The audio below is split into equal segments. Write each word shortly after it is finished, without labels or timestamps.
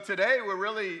Today we're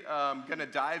really going to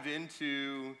dive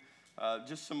into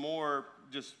just some more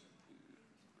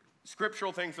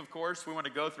scriptural things, of course. We want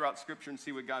to go throughout Scripture and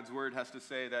see what God's Word has to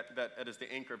say. That is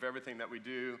the anchor of everything that we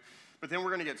do. But then we're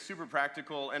going to get super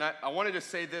practical. And I wanted to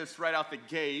say this right out the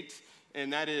gate,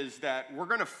 and that is that we're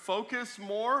going to focus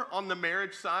more on the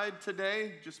marriage side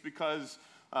today, just because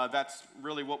that's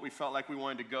really what we felt like we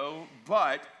wanted to go.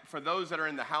 But for those that are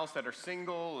in the house that are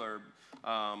single or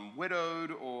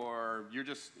widowed, or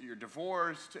you're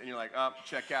divorced and you're like,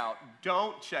 check out.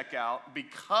 Don't check out,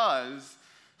 because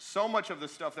so much of the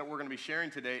stuff that we're going to be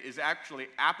sharing today is actually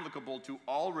applicable to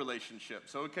all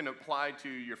relationships. So it can apply to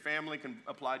your family, can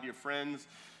apply to your friends.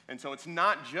 And so it's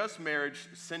not just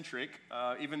marriage-centric,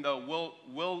 even though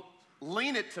we'll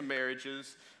lean it to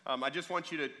marriages. I just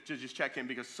want you to just check in,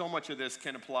 because so much of this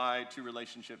can apply to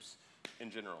relationships in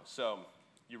general. So,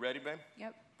 you ready, babe?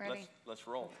 Yep, ready. Let's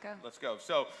roll. Let's go.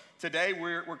 So today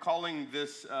we're calling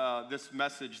this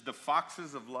message "The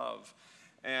Foxes of Love,"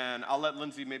 and I'll let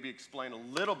Lindsay maybe explain a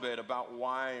little bit about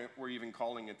why we're even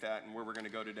calling it that and where we're going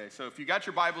to go today. So if you got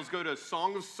your Bibles, go to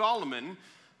Song of Solomon,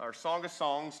 or Song of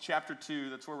Songs, chapter 2.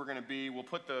 That's where we're going to be. We'll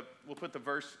put the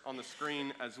verse on the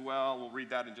screen as well. We'll read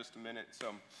that in just a minute. So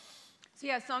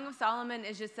yeah, Song of Solomon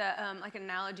is just like an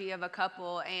analogy of a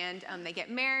couple, and they get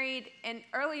married, and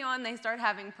early on they start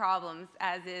having problems,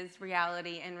 as is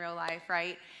reality in real life,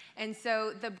 right? And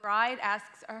so the bride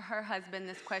asks her husband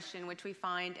this question, which we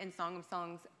find in Song of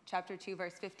Songs, chapter 2,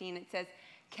 verse 15. It says,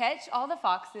 "Catch all the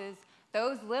foxes,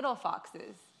 those little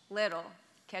foxes, little,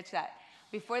 catch that,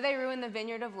 before they ruin the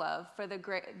vineyard of love, for the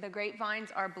grapevines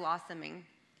are blossoming."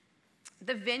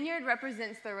 The vineyard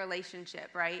represents the relationship,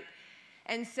 right?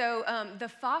 And so the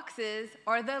foxes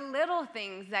are the little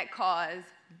things that cause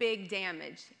big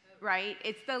damage, right?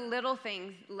 It's the little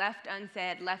things left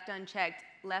unsaid, left unchecked,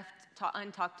 left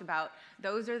untalked about.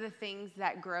 Those are the things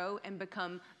that grow and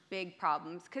become big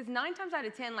problems. Because 9 times out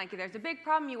of 10, like, if there's a big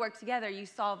problem, you work together, you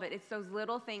solve it. It's those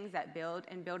little things that build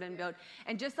and build and build.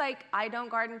 And just like I don't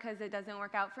garden because it doesn't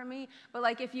work out for me, but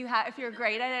like if you're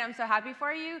great at it, I'm so happy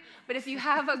for you. But if you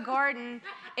have a garden,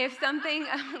 if something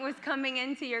was coming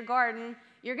into your garden,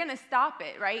 you're going to stop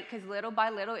it, right? Because little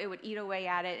by little, it would eat away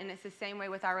at it. And it's the same way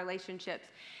with our relationships.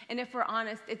 And if we're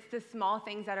honest, it's the small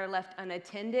things that are left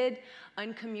unattended,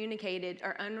 uncommunicated,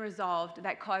 or unresolved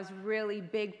that cause really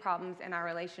big problems in our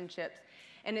relationships.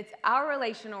 And it's our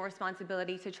relational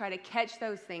responsibility to try to catch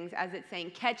those things, as it's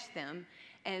saying, catch them.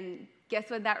 And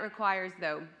guess what that requires,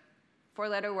 though?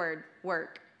 4-letter word,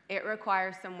 work. It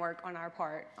requires some work on our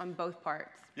part, on both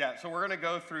parts. Yeah, so we're going to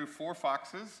go through 4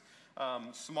 foxes.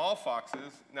 Small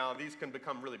foxes. Now, these can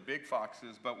become really big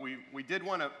foxes, but we did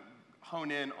want to hone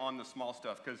in on the small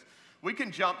stuff, because we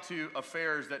can jump to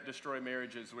affairs that destroy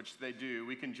marriages, which they do.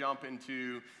 We can jump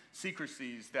into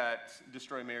secrecies that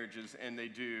destroy marriages, and they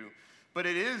do. But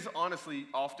it is honestly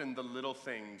often the little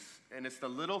things, and it's the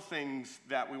little things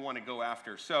that we want to go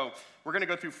after. So we're going to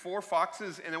go through 4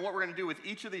 foxes, and then what we're going to do with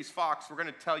each of these foxes, we're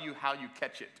going to tell you how you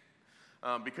catch it.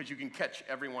 Because you can catch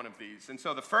every one of these. And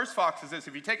so the first fox is this.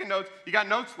 If you're taking notes, you got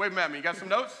notes? Wave them at me. You got some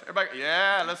notes? Everybody?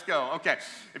 Yeah, let's go. Okay.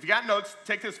 If you got notes,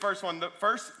 take this first one. The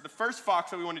first fox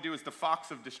that we want to do is the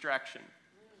fox of distraction.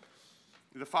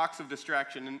 The fox of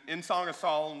distraction. In Song of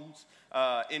Psalms,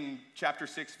 in chapter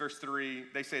 6, verse 3,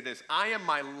 they say this: "I am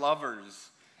my lover's,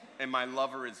 and my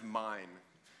lover is mine."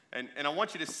 And I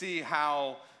want you to see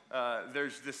how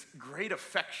there's this great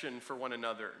affection for one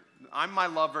another. I'm my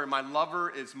lover, and my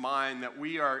lover is mine, that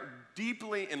we are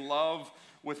deeply in love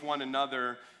with one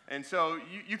another. And so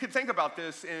you can think about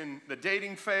this in the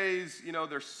dating phase. You know,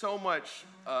 there's so much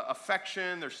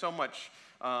affection, there's so much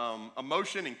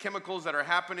emotion and chemicals that are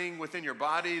happening within your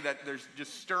body, that there's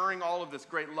just stirring all of this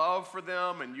great love for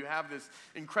them, and you have this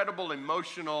incredible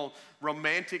emotional,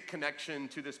 romantic connection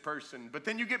to this person. But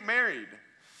then you get married,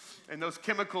 and those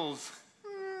chemicals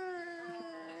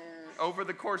over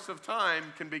the course of time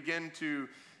can begin to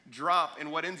drop.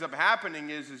 And what ends up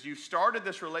happening is you started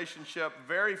this relationship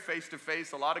very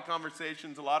face-to-face, a lot of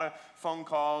conversations, a lot of phone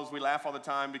calls. We laugh all the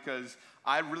time because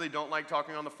I really don't like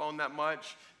talking on the phone that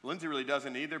much. Lindsay really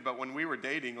doesn't either, but when we were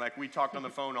dating, like, we talked on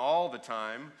the phone all the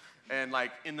time. And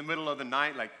like in the middle of the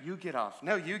night, like, you get off.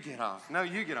 No, you get off. No,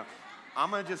 you get off.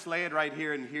 I'm going to just lay it right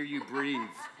here and hear you breathe.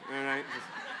 All right?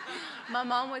 My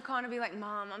mom would call and be like,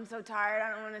 "Mom, I'm so tired,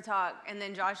 I don't want to talk." And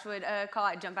then Josh would call,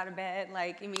 I'd jump out of bed,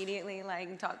 like, immediately, like,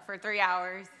 and talk for 3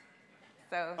 hours.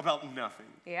 So about nothing.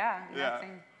 Yeah,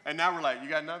 nothing. And now we're like, "You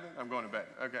got nothing? I'm going to bed."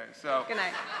 Okay, so. Good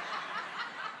night.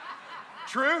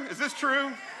 True? Is this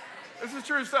true? This is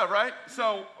true stuff, right?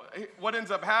 So what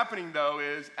ends up happening, though,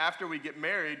 is after we get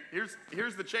married,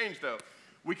 here's the change, though.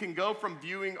 We can go from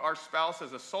viewing our spouse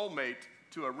as a soulmate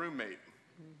to a roommate.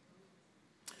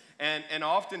 And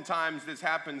oftentimes this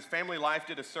happens. Family Life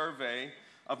did a survey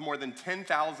of more than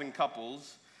 10,000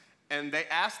 couples, and they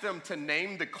asked them to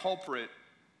name the culprit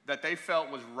that they felt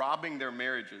was robbing their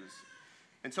marriages.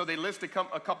 And so they list a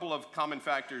couple of common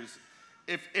factors.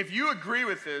 If you agree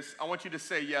with this, I want you to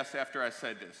say yes after I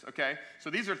said this, okay? So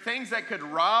these are things that could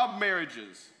rob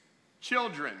marriages.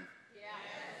 Children.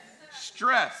 Yes.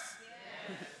 Stress.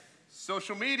 Yes.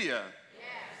 Social media.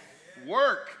 Yes.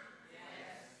 Work. Yes.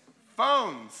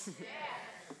 Phones. Yes.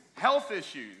 Health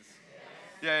issues.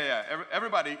 Yes. Yeah.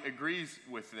 Everybody agrees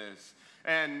with this.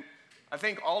 And I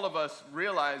think all of us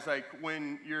realize, like,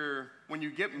 when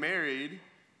you get married,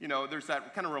 you know, there's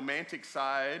that kind of romantic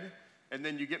side, and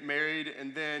then you get married,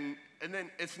 and then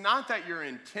it's not that you're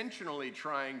intentionally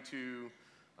trying to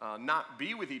not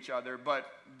be with each other, but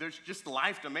there's just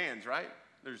life demands, right?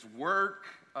 There's work.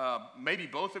 Maybe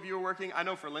both of you are working. I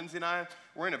know for Lindsay and I,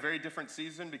 we're in a very different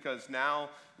season because now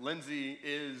Lindsay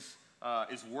is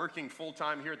working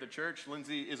full-time here at the church.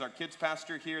 Lindsay is our kids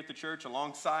pastor here at the church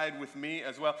alongside with me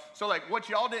as well. So like what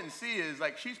y'all didn't see is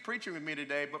like she's preaching with me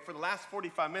today, but for the last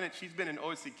 45 minutes, she's been in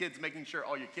OSC Kids making sure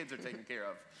all your kids are taken care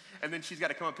of. And then she's got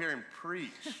to come up here and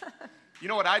preach. You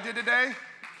know what I did today?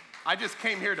 I just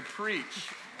came here to preach.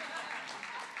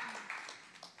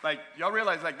 Like, y'all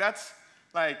realize, like, that's,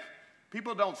 like,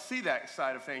 people don't see that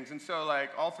side of things. And so,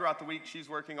 like, all throughout the week, she's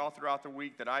working. All throughout the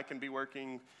week that I can be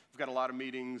working. We've got a lot of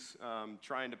meetings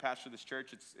trying to pastor this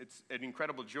church. It's an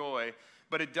incredible joy.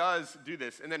 But it does do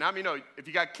this. And then, you know, if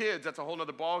you got kids, that's a whole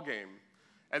other ball game.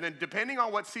 And then depending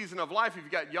on what season of life, if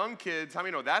you've got young kids, how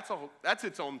many know that's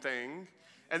its own thing.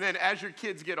 And then as your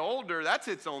kids get older, that's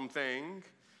its own thing.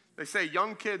 They say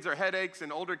young kids are headaches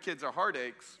and older kids are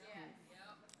heartaches,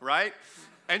 right?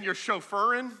 And you're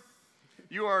chauffeuring.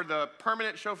 You are the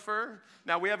permanent chauffeur.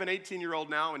 Now, we have an 18-year-old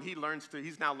now, and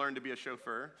he's now learned to be a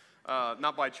chauffeur,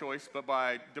 not by choice, but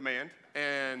by demand.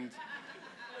 And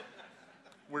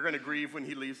we're going to grieve when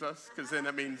he leaves us, because then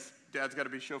that means Dad's got to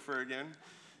be chauffeur again.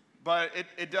 But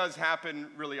it does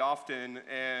happen really often.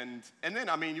 And then,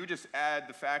 I mean, you just add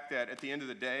the fact that at the end of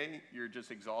the day, you're just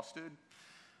exhausted.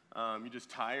 You're just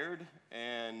tired.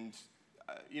 And,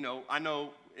 you know, I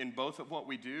know in both of what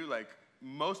we do, like,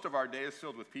 most of our day is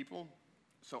filled with people.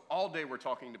 So all day we're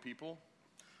talking to people.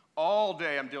 All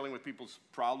day I'm dealing with people's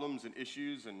problems and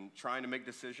issues and trying to make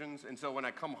decisions. And so when I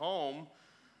come home,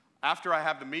 after I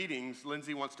have the meetings,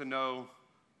 Lindsay wants to know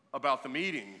about the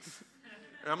meetings.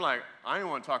 And I'm like, I don't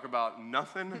want to talk about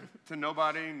nothing to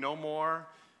nobody, no more.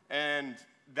 And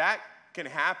that can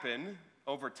happen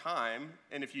over time.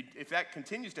 And if that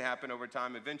continues to happen over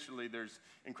time, eventually there's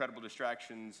incredible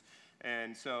distractions.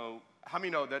 And so how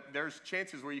many know that there's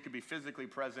chances where you could be physically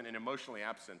present and emotionally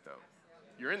absent, though?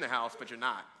 You're in the house, but you're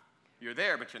not. You're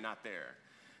there, but you're not there.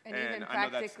 And even I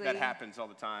know that happens all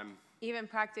the time. Even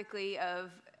practically of,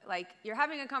 like, you're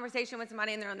having a conversation with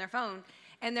somebody and they're on their phone,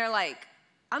 and they're like,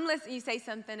 I'm listening, you say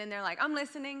something, and they're like, I'm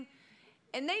listening.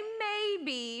 And they may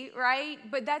be, right?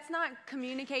 But that's not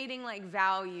communicating, like,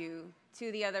 value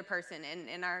to the other person. And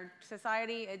in our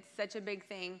society, it's such a big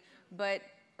thing. But,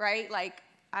 right, like,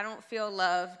 I don't feel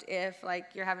loved if, like,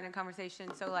 you're having a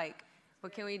conversation. So, like,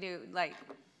 what can we do? Like,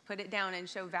 put it down and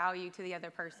show value to the other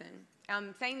person.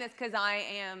 I'm saying this because I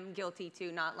am guilty,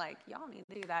 too, not like, y'all need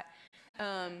to do that.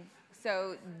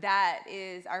 So that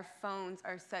is, our phones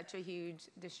are such a huge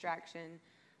distraction.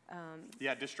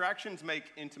 Yeah, distractions make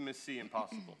intimacy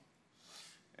impossible.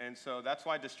 And so that's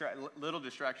why little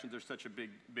distractions are such a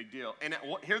big deal. And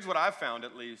here's what I've found,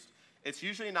 at least. It's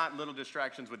usually not little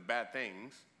distractions with bad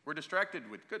things. We're distracted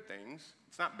with good things.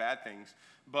 It's not bad things.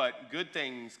 But good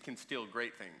things can steal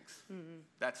great things. Mm-hmm.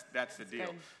 That's the deal.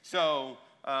 Good. So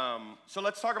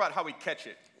let's talk about how we catch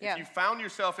it. Yeah. If you found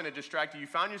yourself in a distracted, you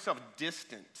found yourself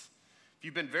distant, if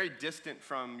you've been very distant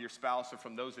from your spouse or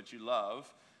from those that you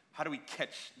love, how do we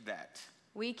catch that?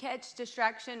 We catch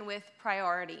distraction with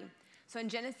priority. So in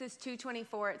Genesis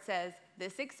 2:24, it says,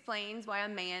 this explains why a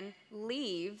man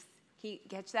leaves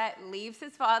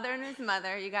his father and his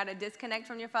mother. You got to disconnect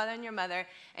from your father and your mother,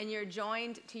 and you're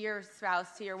joined to your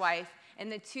spouse, to your wife, and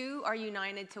the two are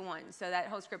united to one. So that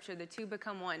whole scripture, the two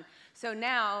become one. So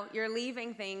now you're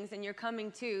leaving things and you're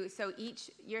coming to, so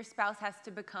your spouse has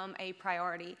to become a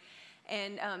priority.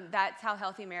 And that's how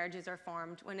healthy marriages are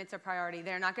formed, when it's a priority.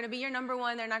 They're not going to be your number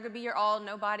one. They're not going to be your all.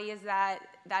 Nobody is that.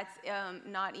 That's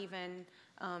not even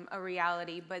a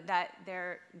reality. But that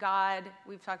they're God,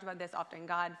 we've talked about this often,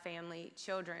 God, family,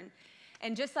 children.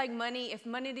 And just like money, if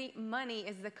money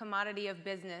is the commodity of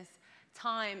business,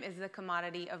 time is the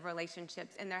commodity of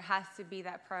relationships, and there has to be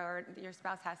that priority. Your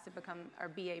spouse has to become or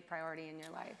be a priority in your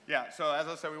life. Yeah, so as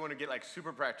I said, we want to get like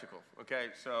super practical, okay?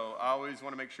 So I always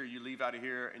want to make sure you leave out of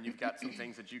here and you've got some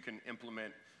things that you can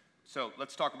implement. So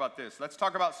let's talk about this. Let's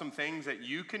talk about some things that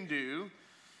you can do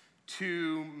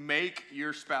to make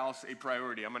your spouse a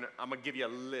priority. I'm gonna give you a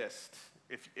list.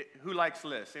 Who likes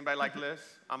lists? Anybody like lists?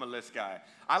 I'm a list guy.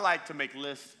 I like to make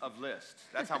lists of lists.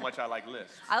 That's how much I like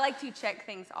lists. I like to check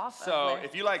things off. So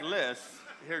if you like lists,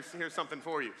 here's something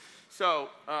for you. So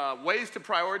ways to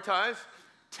prioritize: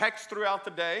 text throughout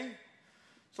the day.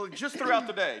 So just throughout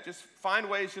the day, just find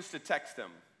ways just to text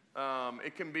them.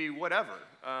 It can be whatever.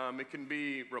 It can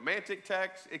be romantic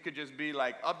text. It could just be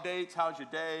like updates. How's your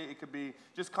day? It could be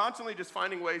just constantly just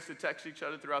finding ways to text each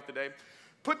other throughout the day.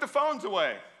 Put the phones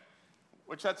away.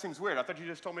 Which that seems weird. I thought you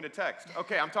just told me to text.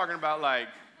 Okay, I'm talking about like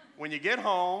when you get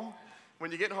home,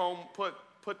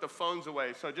 put the phones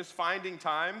away. So just finding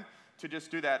time to just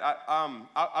do that.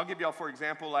 I'll give y'all, for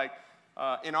example, like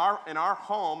in our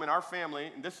home, in our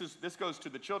family, and this goes to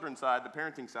the children's side, the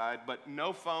parenting side, but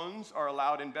no phones are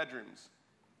allowed in bedrooms.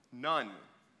 None.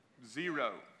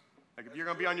 Zero. Like if you're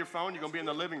gonna be on your phone, you're gonna be in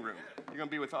the living room. You're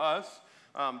gonna be with us.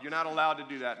 You're not allowed to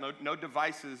do that. No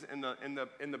devices in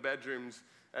the bedrooms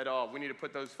at all. We need to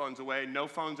put those phones away. No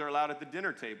phones are allowed at the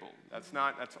dinner table. That's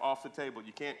off the table.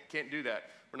 You can't do that.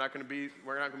 We're not going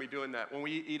to be doing that. When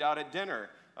we eat out at dinner,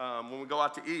 when we go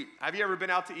out to eat. Have you ever been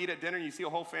out to eat at dinner and you see a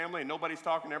whole family and nobody's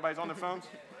talking, everybody's on their phones?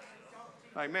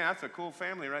 Like, man, that's a cool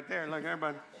family right there. Like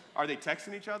everybody, are they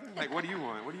texting each other? Like, what do you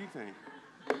want? What do you think?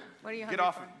 What are you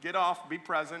Get off, be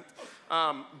present.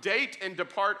 Date and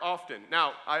depart often.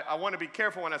 Now, I want to be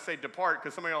careful when I say depart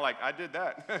because some of you are like, I did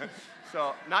that.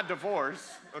 So, not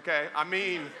divorce, okay?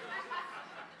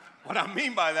 What I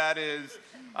mean by that is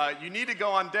you need to go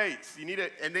on dates.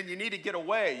 And then you need to get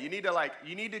away. You need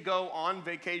to go on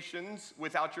vacations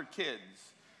without your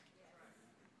kids.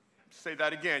 Say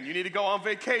that again. You need to go on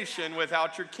vacation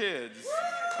without your kids.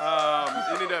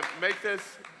 You need to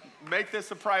make this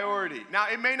a priority. Now,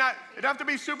 it doesn't have to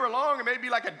be super long. It may be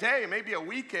like a day. It may be a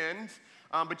weekend.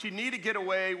 But you need to get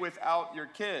away without your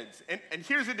kids. And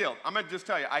here's the deal. I'm going to just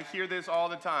tell you. I hear this all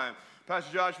the time.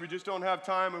 Pastor Josh, we just don't have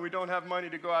time and we don't have money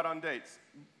to go out on dates.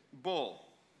 Bull.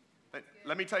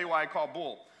 Let me tell you why I call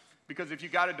bull. Because if you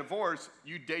got a divorce,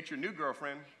 you date your new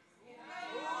girlfriend.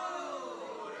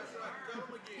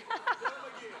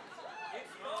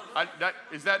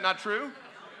 Is that not true?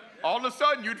 All of a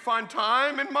sudden, you'd find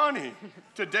time and money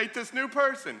to date this new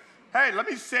person. Hey, let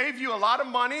me save you a lot of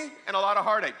money and a lot of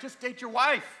heartache. Just date your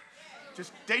wife.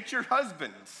 Just date your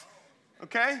husbands,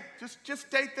 okay?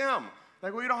 Just date them.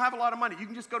 Like, well, you don't have a lot of money. You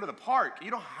can just go to the park. You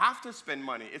don't have to spend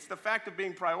money. It's the fact of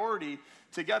being priority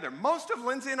together. Most of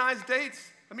Lindsay and I's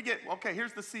dates, okay,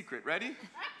 here's the secret. Ready?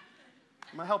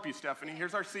 I'm going to help you, Stephanie.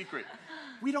 Here's our secret.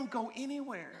 We don't go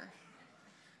anywhere.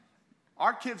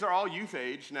 Our kids are all youth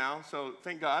age now, so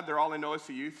thank God they're all in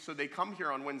OSU Youth, so they come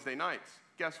here on Wednesday nights.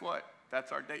 Guess what?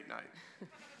 That's our date night.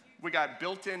 We got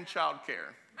built-in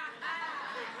childcare.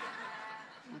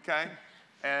 Okay?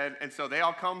 And so they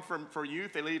all come for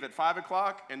youth. They leave at 5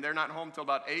 o'clock, and they're not home till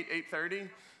about 8:30.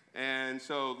 And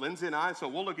so Lindsay and I, so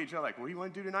we'll look at each other like, what do you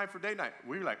want to do tonight for date night?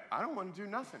 We're like, I don't want to do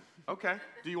nothing. Okay.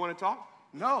 Do you want to talk?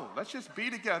 No. Let's just be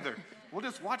together. We'll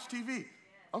just watch TV.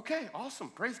 Okay, awesome.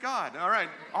 Praise God. All right.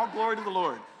 All glory to the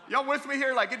Lord. Y'all with me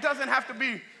here? Like, it doesn't have to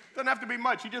be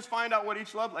much. You just find out what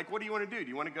each love, like, what do you want to do? Do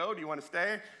you want to go? Do you want to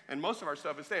stay? And most of our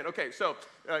stuff is staying. Okay, so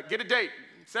get a date.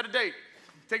 Set a date.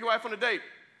 Take your wife on a date.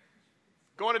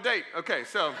 Go on a date. Okay,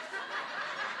 so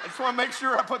I just want to make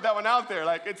sure I put that one out there.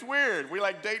 Like, it's weird. We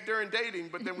like date during dating,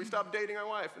 but then we stop dating our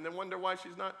wife and then wonder why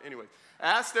she's not. Anyway,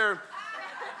 ask their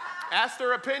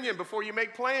opinion before you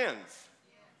make plans.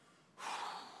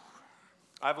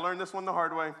 I've learned this one the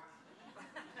hard way.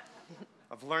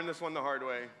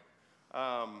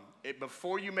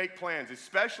 Before you make plans,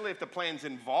 especially if the plans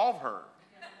involve her.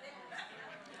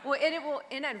 Well, it will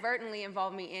inadvertently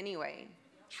involve me anyway.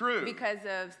 True. Because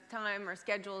of time or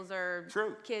schedules or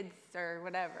kids or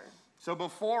whatever. So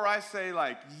before I say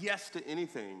like yes to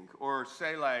anything or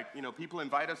say like, people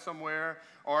invite us somewhere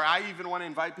or I even want to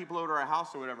invite people over to our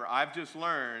house or whatever, I've just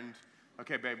learned,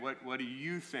 okay, babe, what do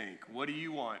you think? What do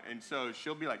you want? And so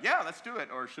she'll be like, yeah, let's do it.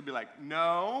 Or she'll be like,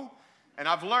 no. And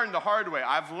I've learned the hard way.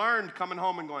 I've learned coming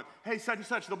home and going, hey, such and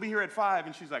such, they'll be here at 5.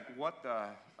 And she's like, what the?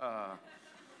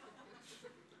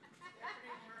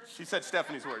 She said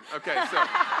Stephanie's word. Okay, so.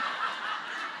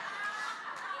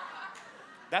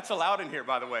 That's allowed in here,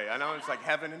 by the way. I know it's like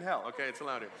heaven and hell. Okay, it's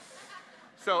allowed here.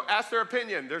 So ask their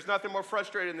opinion. There's nothing more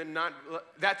frustrating than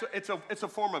it's a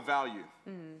form of value.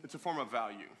 Mm-hmm. It's a form of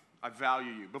value. I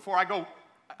value you. Before I go,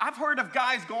 I've heard of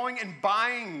guys going and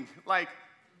buying like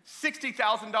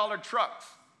 $60,000 trucks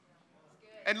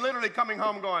and literally coming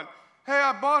home going, hey,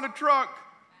 I bought a truck.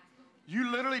 You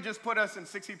literally just put us in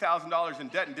 $60,000 in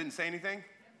debt and didn't say anything?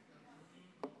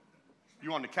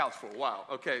 You on the couch for a while.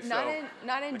 Okay, so.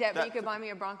 Not in debt, but you could buy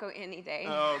me a Bronco any day.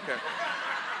 Oh, okay.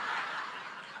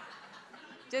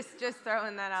 Just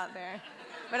throwing that out there.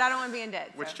 But I don't want to be in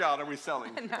debt. Which so. child are we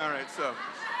selling? No. All right, so.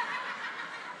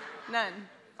 None.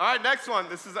 All right, next one.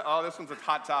 This one's a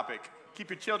hot topic.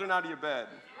 Keep your children out of your bed.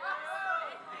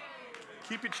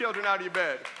 Keep your children out of your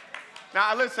bed.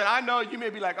 Now, listen, I know you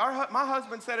may be like, my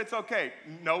husband said it's okay.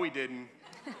 No, he didn't.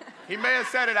 He may have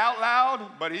said it out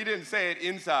loud, but he didn't say it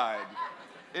inside.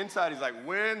 Inside, he's like,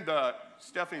 when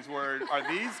Stephanie's word, are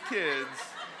these kids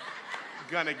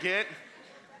gonna get?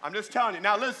 I'm just telling you.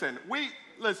 Now, listen,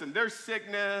 there's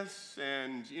sickness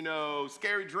and,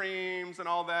 scary dreams and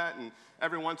all that. And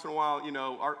every once in a while,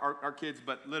 our kids,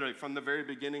 but literally from the very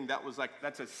beginning,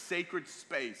 that's a sacred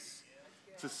space.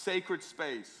 It's a sacred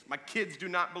space. My kids do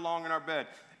not belong in our bed.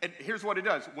 And here's what it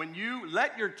does. When you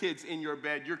let your kids in your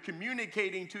bed, you're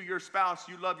communicating to your spouse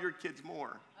you love your kids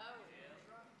more.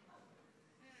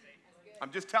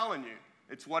 I'm just telling you.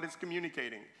 It's what it's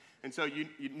communicating. And so you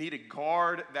need to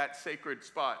guard that sacred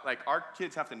spot. Like our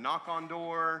kids have to knock on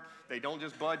door. They don't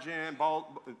just budge in.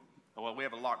 Well, we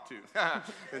have a lock too.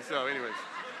 And so anyways,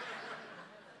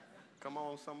 come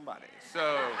on somebody.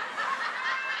 So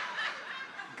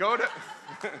go to,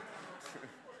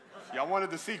 y'all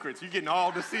wanted the secrets. You're getting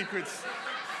all the secrets.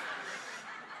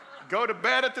 Go to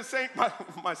bed at the same,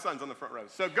 my son's on the front row.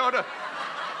 So go to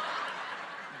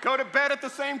bed at the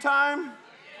same time.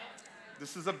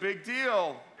 This is a big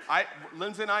deal.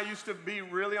 Lindsay and I used to be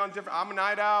really on different, I'm a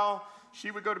night owl.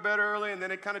 She would go to bed early, and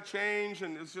then it kind of changed,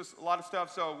 and it's just a lot of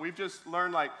stuff. So we've just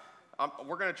learned,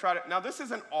 we're going to try to, now this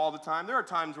isn't all the time. There are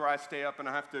times where I stay up and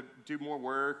I have to do more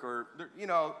work, or,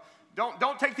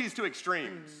 don't take these to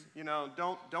extremes.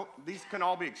 These can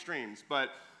all be extremes, but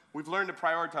we've learned to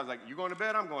prioritize, you going to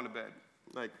bed, I'm going to bed.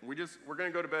 We're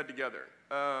going to go to bed together.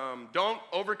 Don't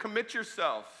overcommit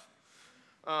yourself.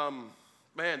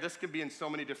 Man, this could be in so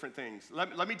many different things.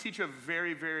 Let me teach you a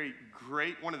very, very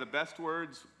great, one of the best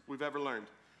words we've ever learned.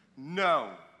 No.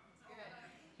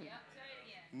 Good. Yep. Say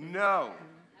it again. No.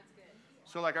 That's good.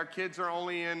 So our kids are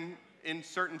only in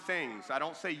certain things. I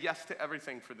don't say yes to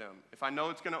everything for them. If I know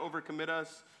it's going to overcommit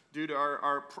us due to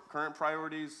our current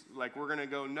priorities, we're going to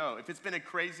go no. If it's been a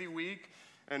crazy week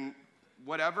and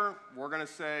whatever, we're going to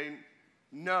say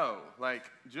no,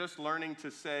 just learning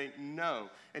to say no.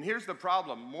 And here's the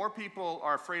problem. More people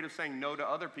are afraid of saying no to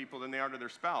other people than they are to their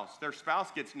spouse. Their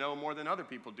spouse gets no more than other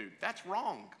people do. That's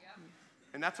wrong. Yep.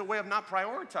 And that's a way of not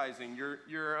prioritizing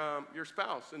your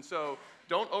spouse. And so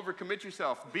don't overcommit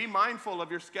yourself. Be mindful of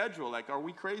your schedule. Are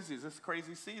we crazy? Is this a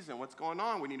crazy season? What's going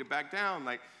on? We need to back down.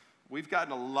 We've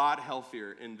gotten a lot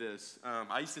healthier in this.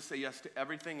 I used to say yes to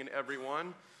everything and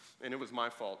everyone, and it was my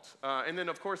fault. And then,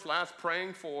 of course,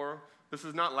 praying for. This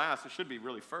is not last, it should be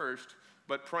really first,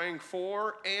 but praying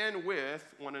for and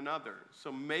with one another.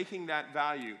 So making that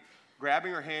value,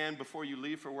 grabbing her hand before you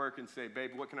leave for work and say,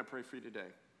 babe, what can I pray for you today?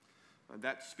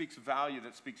 That speaks value,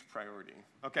 that speaks priority.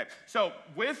 Okay, so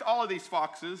with all of these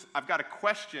foxes, I've got a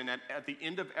question at the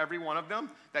end of every one of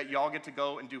them that y'all get to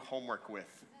go and do homework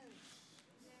with.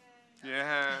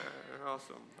 Yeah,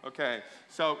 awesome. Okay,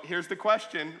 so here's the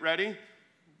question. Ready?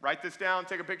 Write this down,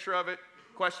 take a picture of it.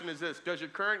 Question is this: does your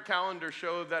current calendar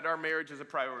show that our marriage is a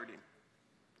priority?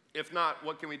 If not,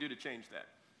 what can we do to change that?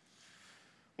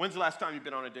 When's the last time you've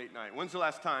been on a date night? When's the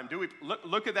last time? Do we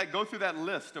look at that, go through that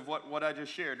list of what I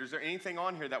just shared. Is there anything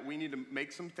on here that we need to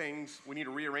make some things, we need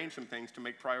to rearrange some things to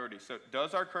make priorities? So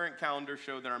does our current calendar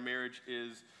show that our marriage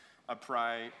is a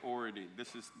priority?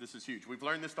 This is huge. We've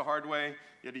learned this the hard way.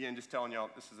 Yet again, just telling y'all,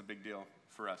 this is a big deal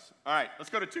for us. All right,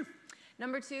 let's go to 2.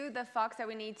 Number 2, the fox that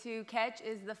we need to catch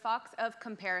is the fox of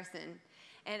comparison.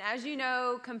 And as you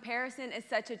know, comparison is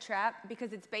such a trap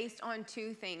because it's based on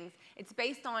 2 things. It's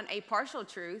based on a partial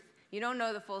truth. You don't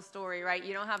know the full story, right?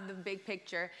 You don't have the big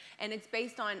picture. And it's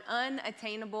based on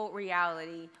unattainable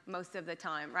reality most of the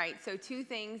time, right? So 2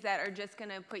 things that are just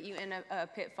going to put you in a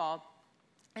pitfall.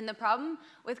 And the problem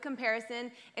with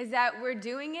comparison is that we're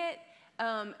doing it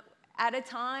at a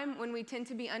time when we tend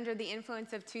to be under the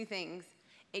influence of 2 things: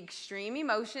 extreme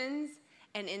emotions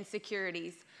and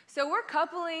insecurities. So we're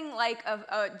coupling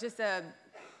just a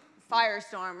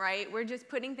firestorm, right? We're just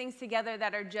putting things together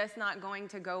that are just not going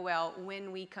to go well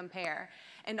when we compare.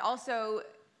 And also,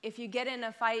 if you get in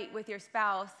a fight with your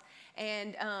spouse,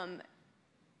 and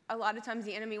a lot of times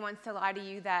the enemy wants to lie to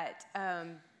you that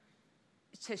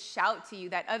to shout to you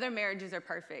that other marriages are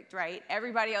perfect, right?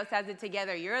 Everybody else has it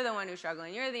together. You're the one who's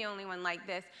struggling. You're the only one like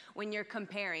this when you're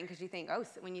comparing, because you think, oh,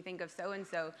 when you think of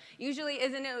so-and-so. Usually,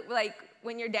 isn't it like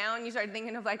when you're down, you start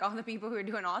thinking of like all the people who are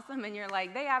doing awesome, and you're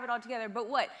like, they have it all together. But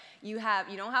what? You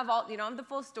don't have the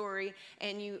full story,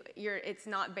 and it's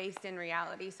not based in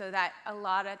reality. So that a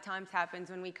lot of times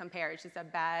happens when we compare. It's just a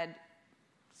bad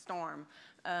storm.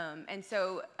 And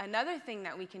so another thing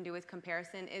that we can do with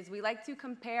comparison is we like to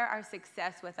compare our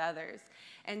success with others.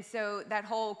 And so that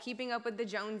whole keeping up with the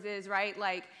Joneses, right?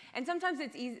 Like, and sometimes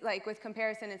it's easy, like with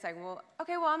comparison, it's like, well,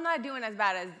 okay, well, I'm not doing as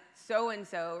bad as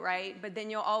so-and-so, right? But then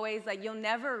you'll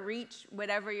never reach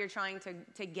whatever you're trying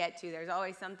to get to. There's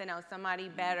always something else, somebody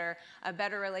better, a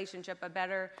better relationship, a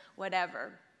better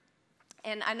whatever.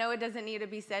 And I know it doesn't need to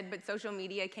be said, but social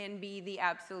media can be the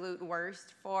absolute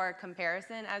worst for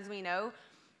comparison, as we know.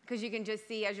 Because you can just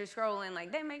see as you're scrolling,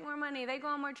 like, they make more money, they go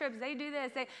on more trips, they do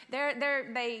this,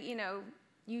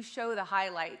 you show the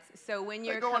highlights. So when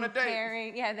you're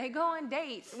comparing, yeah, they go on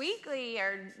dates weekly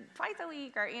or twice a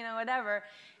week or, whatever.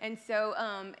 And so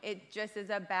it just is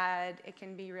it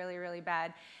can be really, really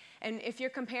bad. And if you're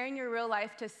comparing your real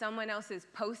life to someone else's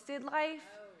posted life,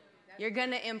 you're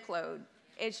going to implode.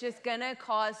 It's just going to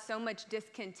cause so much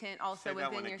discontent also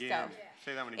within yourself.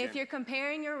 Say that one again. If you're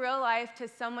comparing your real life to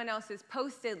someone else's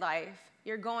posted life,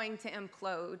 you're going to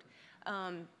implode.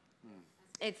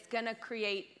 It's going to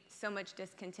create so much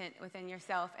discontent within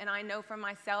yourself. And I know for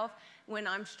myself, when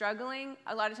I'm struggling,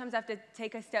 a lot of times I have to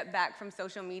take a step back from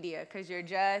social media because you're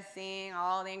just seeing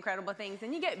all the incredible things.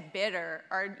 And you get bitter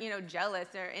or, jealous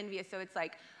or envious. So it's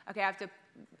like, okay, I have to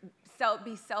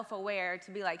be self-aware to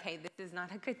be like, hey, this is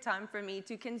not a good time for me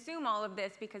to consume all of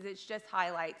this because it's just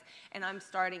highlights and I'm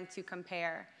starting to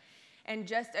compare. And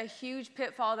just a huge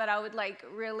pitfall that I would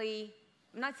I'm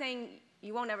not saying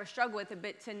you won't ever struggle with it,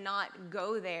 but to not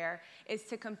go there is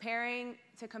to compare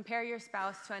your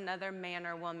spouse to another man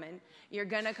or woman. You're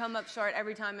gonna come up short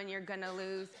every time and you're gonna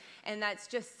lose. And that's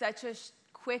just such a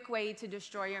quick way to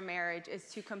destroy your marriage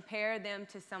is to compare them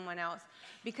to someone else.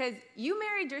 Because you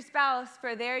married your spouse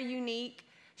for their unique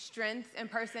strengths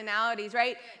and personalities,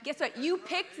 right? Guess what? You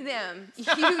picked them.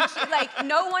 I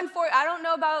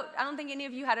don't think any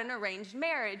of you had an arranged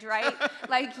marriage, right?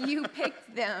 Like, you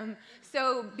picked them.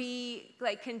 So be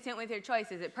content with your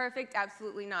choice. Is it perfect?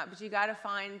 Absolutely not. But you got to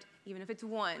find, even if it's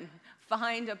one,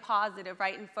 find a positive,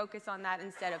 right? And focus on that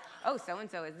instead of, oh,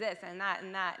 so-and-so is this and that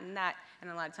and that and that. And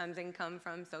a lot of times it can come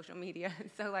from social media.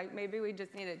 So maybe we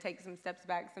just need to take some steps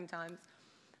back sometimes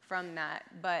from that.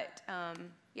 But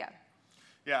yeah.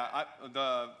 Yeah,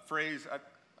 the phrase,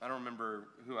 I don't remember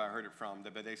who I heard it from,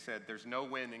 but they said there's no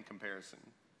win in comparison.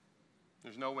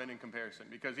 There's no win in comparison,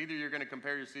 because either you're going to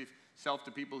compare yourself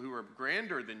to people who are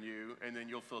grander than you, and then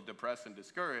you'll feel depressed and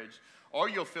discouraged, or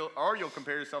you'll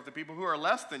compare yourself to people who are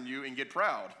less than you and get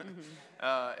proud.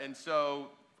 Mm-hmm. And so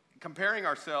comparing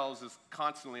ourselves is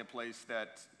constantly a place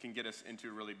that can get us into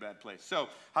a really bad place. So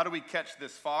how do we catch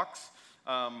this fox?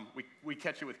 We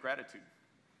catch it with gratitude.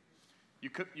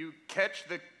 You catch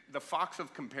the fox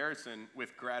of comparison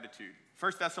with gratitude.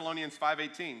 1 Thessalonians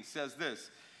 5:18 says this: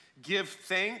 give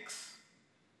thanks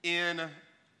in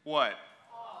what?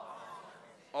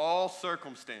 All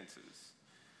circumstances.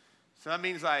 So that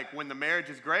means when the marriage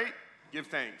is great, give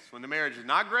thanks. When the marriage is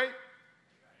not great,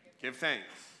 give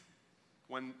thanks.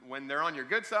 When they're on your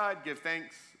good side, give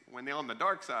thanks. When they're on the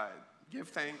dark side, give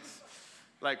thanks.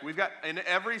 We've got, in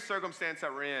every circumstance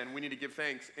that we're in, we need to give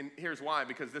thanks. And here's why: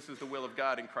 because this is the will of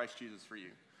God in Christ Jesus for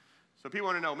you. So people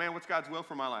want to know, man, what's God's will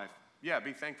for my life? Yeah,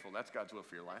 be thankful. That's God's will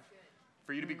for your life.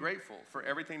 For you to be grateful for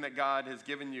everything that God has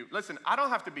given you. Listen, I don't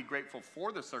have to be grateful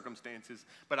for the circumstances,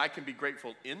 but I can be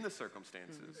grateful in the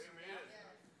circumstances.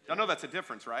 I know that's a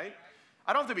difference, right?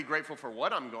 I don't have to be grateful for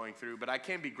what I'm going through, but I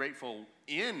can be grateful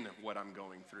in what I'm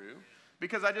going through.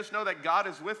 Because I just know that God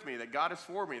is with me, that God is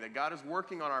for me, that God is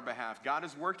working on our behalf. God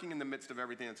is working in the midst of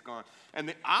everything that's gone. And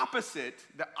the opposite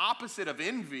of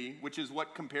envy, which is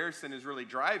what comparison is really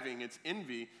driving, it's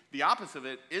envy, the opposite of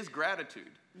it is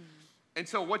gratitude. Mm-hmm. And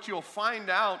so what you'll find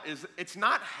out is it's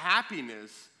not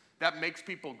happiness that makes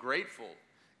people grateful.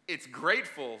 It's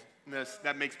gratefulness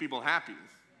that makes people happy.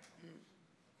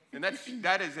 And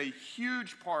that is a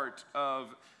huge part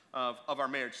of our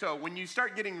marriage. So when you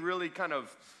start getting really kind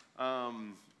of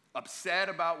upset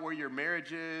about where your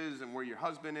marriage is and where your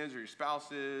husband is or your spouse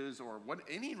is, or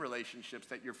any relationships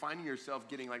that you're finding yourself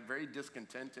getting very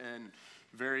discontent and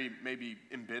very maybe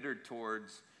embittered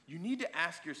towards, you need to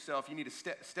ask yourself, you need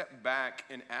to step back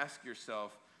and ask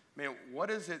yourself, man, what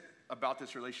is it about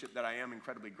this relationship that I am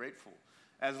incredibly grateful?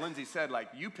 As Lindsay said,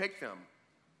 you picked them.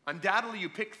 Undoubtedly, you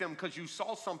picked them because you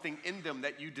saw something in them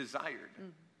that you desired.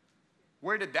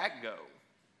 Where did that go?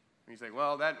 And you say,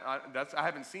 well, I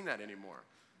haven't seen that anymore.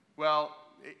 Well,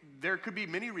 there could be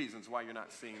many reasons why you're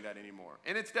not seeing that anymore.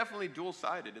 And it's definitely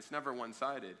dual-sided. It's never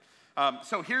one-sided.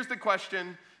 So here's the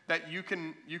question that you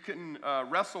can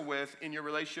wrestle with in your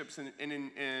relationships and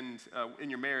in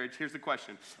your marriage. Here's the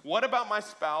question. What about my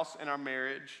spouse and our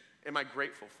marriage am I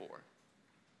grateful for?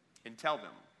 And tell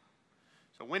them.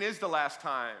 So when is the last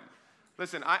time?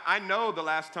 Listen, I know the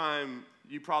last time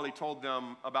you probably told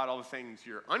them about all the things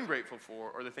you're ungrateful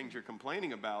for or the things you're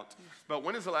complaining about. But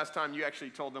when is the last time you actually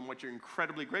told them what you're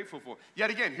incredibly grateful for?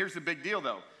 Yet again, here's the big deal,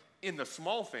 though. In the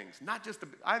small things, not just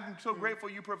I'm so grateful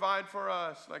you provide for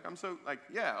us. Like, I'm so, like,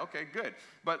 yeah, okay, good.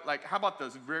 But, like, how about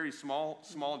those very small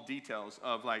details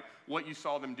of, like, what you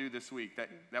saw them do this week that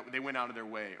they went out of their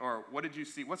way? Or what did you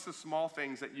see? What's the small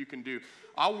things that you can do?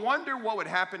 I wonder what would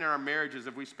happen in our marriages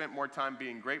if we spent more time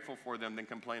being grateful for them than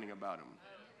complaining about them.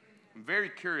 I'm very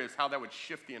curious how that would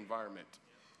shift the environment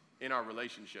in our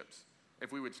relationships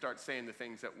if we would start saying the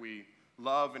things that we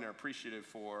love and are appreciative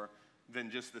for than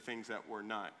just the things that we're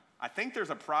not. I think there's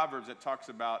a Proverbs that talks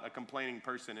about a complaining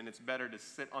person, and it's better to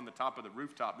sit on the top of the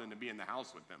rooftop than to be in the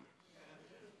house with them.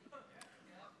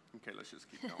 Okay, let's just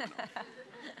keep going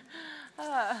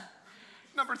on.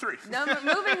 Number 3.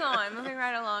 Moving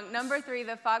right along. Number 3,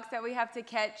 the fox that we have to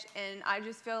catch, and I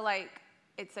just feel like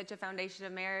it's such a foundation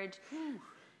of marriage.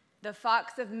 The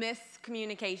fox of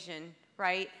miscommunication,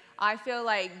 right? I feel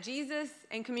like Jesus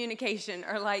and communication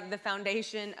are like the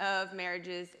foundation of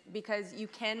marriages because you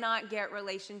cannot get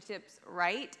relationships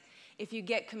right if you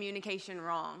get communication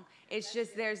wrong. It's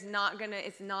just it's not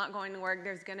going to work.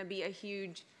 There's going to be a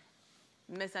huge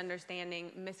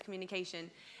misunderstanding, miscommunication.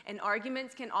 And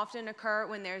arguments can often occur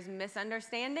when there's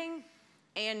misunderstanding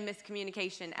and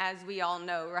miscommunication, as we all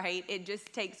know, right? It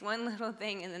just takes one little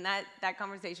thing and then that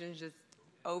conversation is just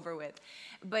over with.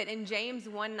 But in James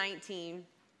 1:19,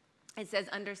 it says,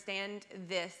 understand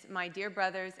this, my dear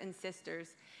brothers and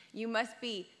sisters. You must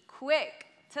be quick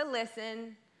to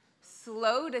listen,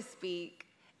 slow to speak,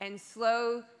 and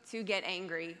slow to get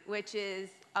angry, which is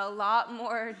a lot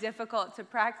more difficult to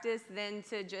practice than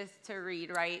to read,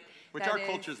 right? Which our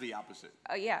culture is the opposite.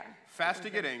 Yeah. Fast to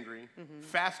get angry,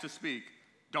 fast to speak,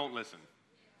 don't listen.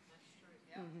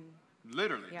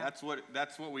 Literally, Yeah.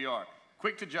 that's what we are.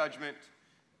 Quick to judgment,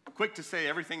 quick to say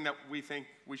everything that we think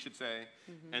we should say,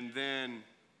 and then,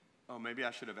 oh, maybe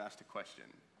I should have asked a question.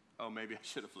 Oh, maybe I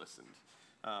should have listened.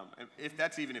 And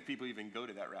if people even go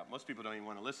to that route. Most people don't even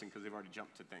want to listen because they've already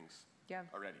jumped to things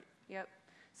already. Yep.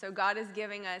 So God is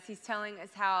giving us, he's telling us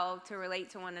how to relate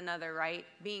to one another, right?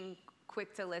 Being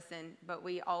quick to listen, but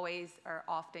we always or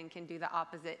often can do the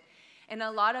opposite. And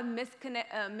a lot of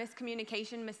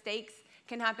miscommunication mistakes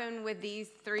can happen with these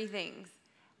 3 things.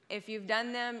 If you've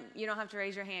done them, you don't have to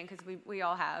raise your hand because we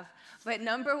all have. But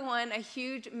number 1, a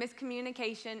huge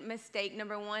miscommunication mistake,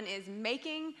 number 1 is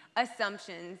making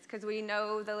assumptions, because we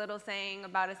know the little saying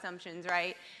about assumptions,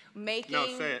 right? No,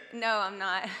 say it. No, I'm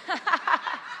not.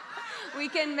 We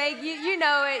can make, you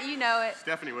know it.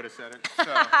 Stephanie would have said it.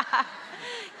 So.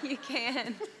 You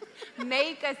can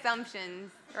make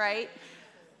assumptions, right?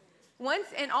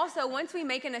 Once we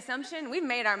make an assumption, we've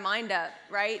made our mind up,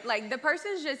 right? Like the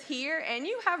person's just here and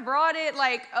you have brought it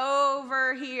like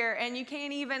over here and you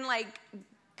can't even like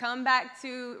come back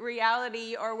to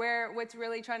reality or what's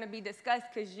really trying to be discussed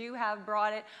because you have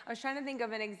brought it. I was trying to think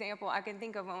of an example. I can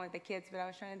think of one with the kids, but I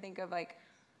was trying to think of like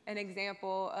an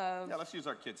example of... Yeah, let's use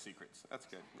our kids' secrets. That's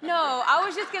good. No, I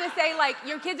was just going to say, like,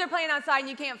 your kids are playing outside and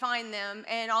you can't find them,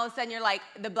 and all of a sudden you're like,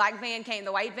 the black van came,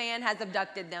 the white van has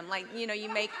abducted them. Like, you know,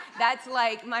 that's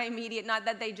like my immediate, not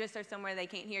that they just are somewhere they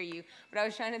can't hear you, but I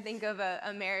was trying to think of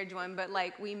a marriage one, but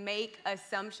like, we make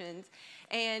assumptions,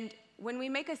 and when we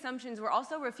make assumptions, we're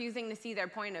also refusing to see their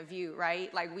point of view,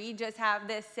 right? Like, we just have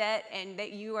this set, and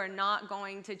that you are not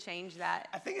going to change that.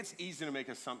 I think it's easy to make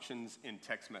assumptions in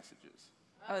text messages.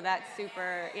 Oh, that's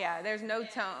super, yeah, there's no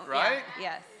tone. Right? Yeah,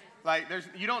 yes. Like,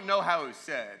 you don't know how it was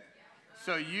said.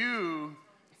 So you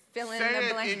Fill in say the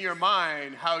it blanks. in your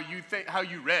mind how you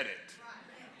read it.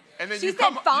 And then She you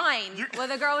said fine. You, Well,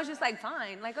 the girl was just like,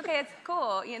 fine. Like, okay, it's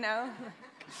cool, you know?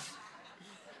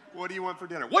 what do you want for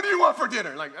dinner? What do you want for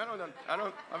dinner? Like, I don't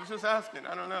know. I was just asking.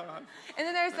 I don't know. And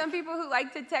then there are some people who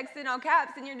like to text in all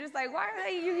caps, and you're just like, why are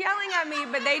you yelling at me?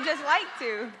 But they just like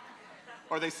to.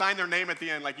 Or they sign their name at the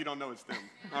end like you don't know it's them.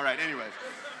 All right, anyways.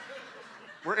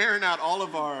 We're airing out all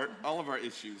of our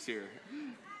issues here.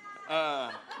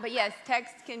 But yes,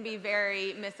 text can be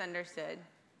very misunderstood.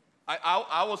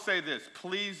 I will say this.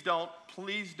 Please don't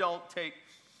take,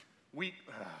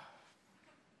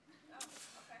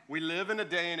 We live in a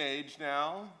day and age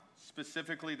now,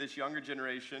 specifically this younger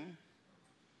generation,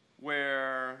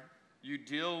 where you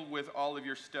deal with all of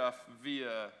your stuff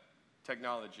via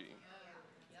technology.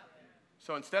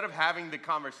 So instead of having the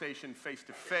conversation face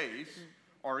to face,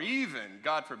 or even,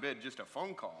 God forbid, just a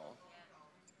phone call,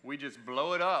 we just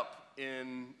blow it up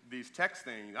in these text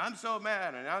things. I'm so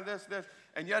mad, and now this.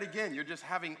 And yet again, you're just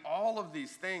having all of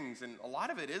these things, and a lot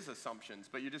of it is assumptions,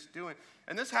 but you're just doing,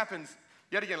 and this happens,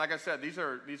 yet again, like I said, these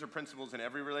are principles in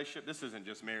every relationship. This isn't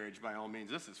just marriage by all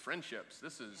means. This is friendships.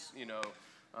 This is,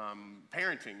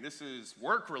 parenting. This is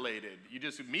work-related. You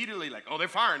just immediately like, oh, they're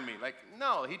firing me. Like,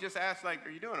 no, he just asked, like, are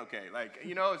you doing okay? Like,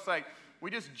 it's like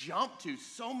we just jump to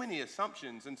so many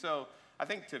assumptions. And so I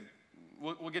think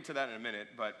we'll get to that in a minute,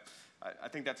 but I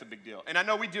think that's a big deal. And I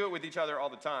know we do it with each other all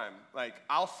the time. Like,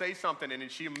 I'll say something, and then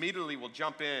she immediately will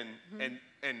jump in,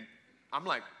 and I'm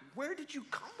like, where did you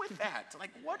come with that? Like,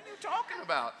 what are you talking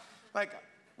about? Like,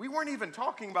 we weren't even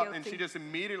talking about it, and she just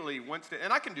immediately wants to,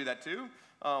 and I can do that too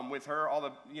with her all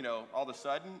of a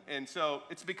sudden. And so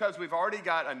it's because we've already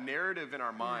got a narrative in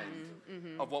our mind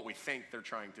of what we think they're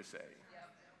trying to say,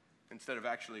 instead of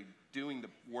actually doing the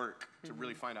work to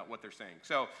really find out what they're saying.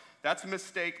 So that's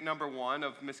mistake number one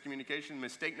of miscommunication.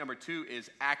 Mistake number two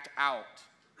is act out.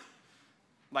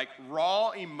 Like,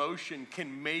 raw emotion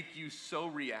can make you so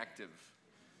reactive,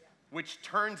 which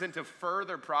turns into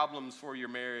further problems for your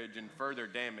marriage and further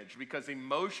damage, because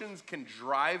emotions can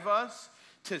drive us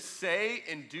to say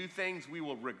and do things we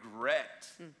will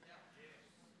regret.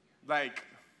 Like,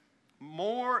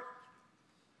 more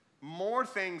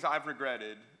things I've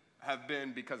regretted have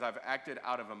been because I've acted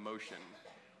out of emotion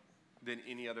than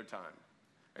any other time.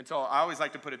 And so I always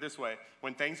like to put it this way: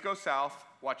 when things go south,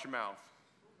 watch your mouth.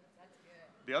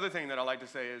 The other thing that I like to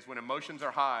say is when emotions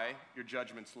are high, your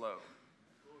judgment's low.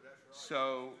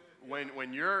 So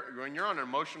when you're on an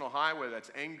emotional high, whether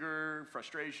that's anger,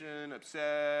 frustration,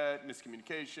 upset,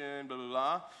 miscommunication, blah, blah,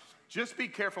 blah, just be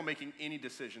careful making any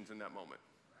decisions in that moment.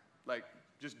 Like,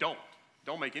 just don't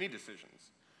make any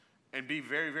decisions. And be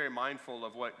very, very mindful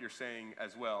of what you're saying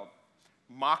as well.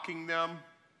 Mocking them,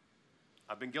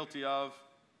 I've been guilty of.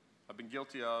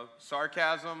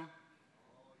 Sarcasm,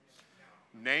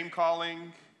 name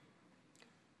calling.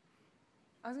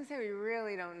 I was going to say we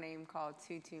really don't name call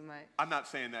too much. I'm not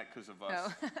saying that because of us.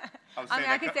 No.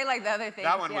 I could say like the other things.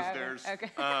 That one was theirs.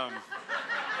 Okay.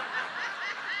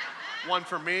 One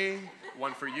for me,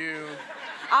 one for you.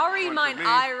 I'll read mine,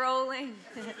 eye rolling.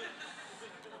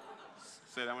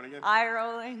 Say that one again. Eye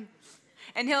rolling.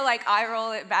 And he'll like eye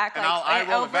roll it back. And like, I'll eye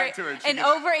roll it back to her. An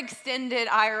overextended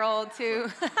eye roll too.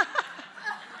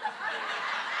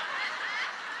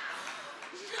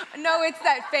 No, it's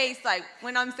that face, like,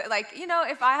 when I'm, like,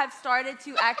 if I have started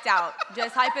to act out,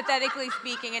 just hypothetically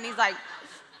speaking, and he's like,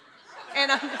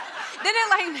 and then it,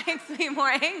 like, makes me more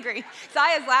angry.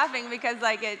 Saya's laughing because,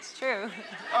 like, it's true.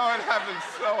 Oh, it happens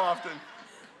so often.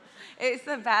 It's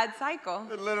a bad cycle.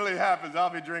 It literally happens. I'll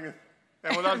be drinking.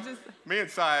 And me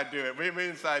and Saya do it. Me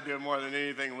and Saya do it more than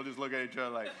anything. We'll just look at each other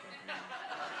like.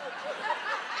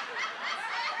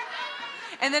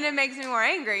 And then it makes me more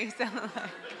angry, so.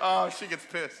 Oh, she gets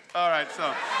pissed. All right,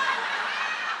 so.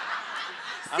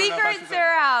 Secrets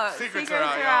are out. Secrets are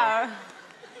out.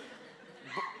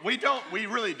 We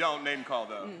really don't name call,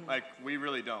 though. Like, we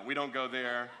really don't. We don't go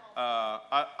there.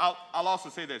 I'll also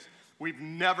say this. We've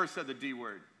never said the D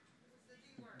word.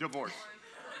 Divorce.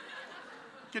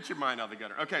 Get your mind out of the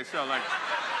gutter. Okay, so, like.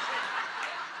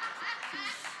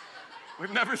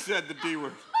 We've never said the D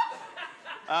word.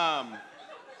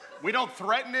 We don't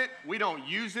threaten it. We don't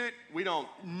use it. We don't,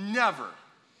 never.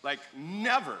 Like,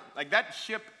 never. Like, that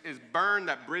ship is burned.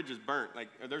 That bridge is burnt. Like,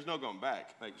 there's no going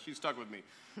back. Like, she's stuck with me.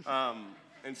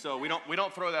 And so we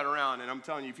don't throw that around. And I'm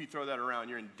telling you, if you throw that around,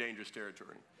 you're in dangerous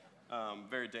territory.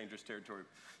 Very dangerous territory.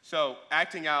 So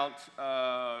acting out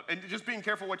and just being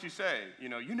careful what you say. You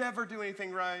never do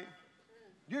anything right.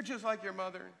 You're just like your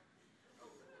mother.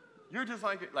 You're just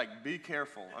like it. Like, be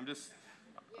careful. I'm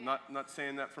not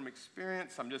saying that from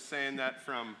experience. I'm just saying that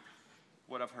from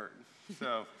what I've heard.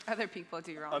 So other people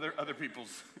do wrong. Other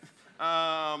people's.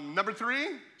 Number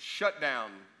 3, shut down.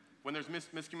 When there's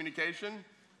miscommunication,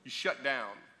 you shut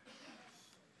down.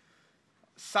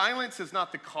 Silence is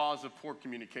not the cause of poor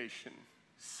communication.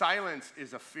 Silence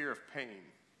is a fear of pain.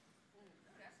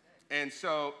 And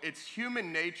so it's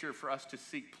human nature for us to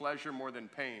seek pleasure more than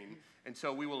pain. And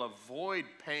so we will avoid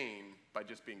pain by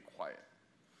just being quiet.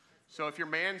 So if your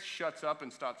man shuts up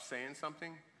and stops saying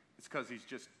something, it's because he's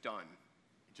just done.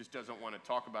 He just doesn't want to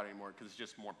talk about it anymore because it's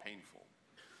just more painful.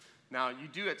 Now, you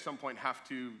do at some point have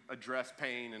to address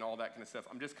pain and all that kind of stuff.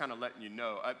 I'm just kind of letting you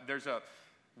know. There's a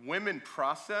women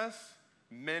process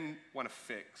men want to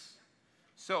fix.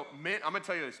 So men, I'm going to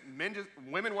tell you this,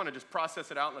 women want to just process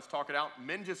it out and let's talk it out.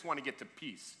 Men just want to get to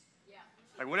peace. Yeah.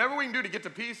 Like whatever we can do to get to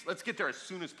peace, let's get there as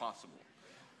soon as possible.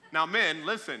 Now men,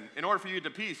 listen, in order for you to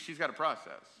get to peace, she's got to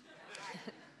process.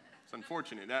 It's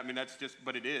unfortunate. I mean, that's just,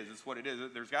 but it is. It's what it is.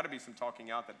 There's got to be some talking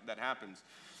out that happens.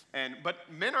 But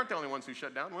men aren't the only ones who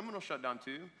shut down. Women will shut down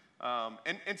too.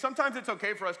 And sometimes it's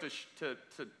okay for us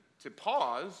to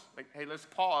pause. Like, hey, let's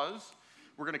pause.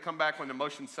 We're going to come back when the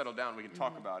emotions settle down. We can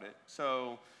talk about it.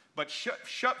 So, but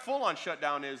full-on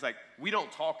shutdown is like, we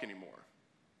don't talk anymore.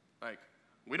 Like,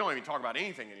 we don't even talk about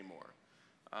anything anymore.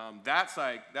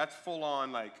 That's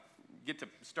full-on, like,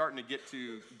 starting to get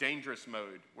to dangerous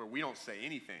mode where we don't say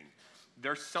anything.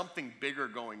 There's something bigger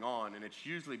going on, and it's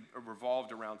usually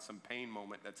revolved around some pain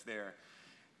moment that's there.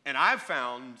 And I've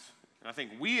found, and I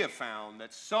think we have found,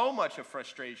 that so much of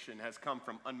frustration has come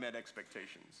from unmet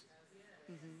expectations.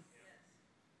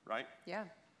 Right? Yeah.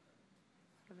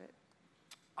 Of it.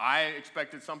 I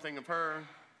expected something of her,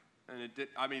 and it did.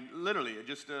 I mean, literally, it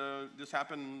just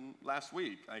happened last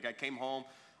week. Like, I came home.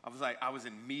 I was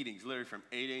in meetings literally from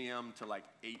 8 a.m. to like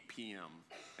 8 p.m.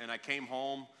 And I came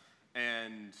home,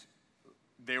 and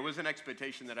there was an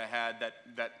expectation that I had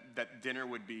that dinner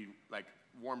would be like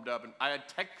warmed up. And I had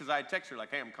texted her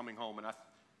like, hey, I'm coming home. And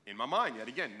in my mind, yet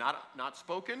again, not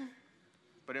spoken,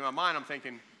 but in my mind, I'm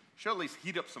thinking, she'll at least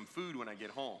heat up some food when I get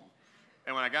home.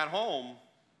 And when I got home,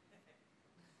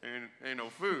 ain't no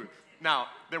food. Now,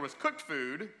 there was cooked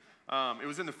food. It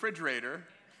was in the refrigerator.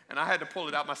 And I had to pull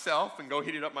it out myself and go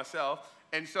heat it up myself.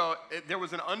 And so there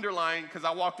was an underlying, because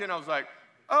I walked in, I was like,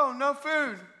 oh, no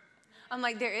food. I'm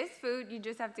like, there is food, you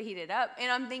just have to heat it up.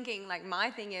 And I'm thinking, like, my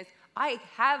thing is, I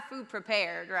have food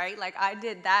prepared, right? Like, I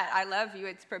did that. I love you.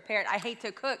 It's prepared. I hate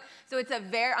to cook. So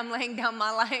I'm laying down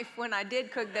my life when I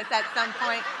did cook this at some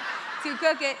point to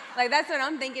cook it. Like, that's what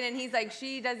I'm thinking. And he's like,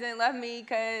 she doesn't love me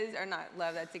or not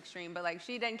love, that's extreme, but like,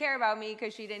 she doesn't care about me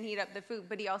because she didn't heat up the food.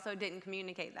 But he also didn't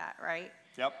communicate that, right?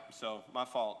 Yep, so my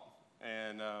fault.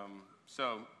 And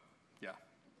yeah.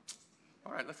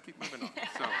 All right, let's keep moving on.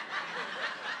 So,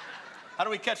 how do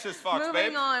we catch this fox, babe?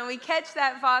 Moving on, we catch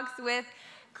that fox with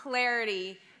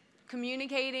clarity,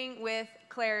 communicating with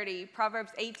clarity.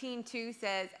 Proverbs 18:2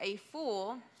 says, a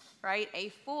fool, right? A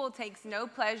fool takes no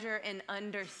pleasure in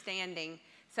understanding.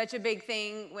 Such a big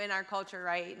thing in our culture,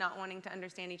 right? Not wanting to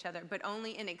understand each other, but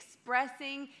only in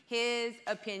expressing his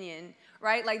opinion,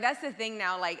 right? Like, that's the thing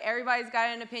now. Like, everybody's got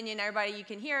an opinion. You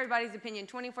can hear everybody's opinion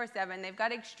 24/7. They've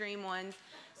got extreme ones.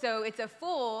 So it's a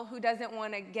fool who doesn't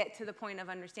want to get to the point of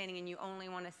understanding, and you only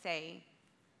want to say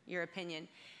your opinion.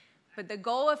 But the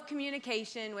goal of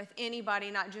communication with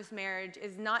anybody, not just marriage,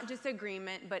 is not just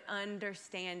agreement, but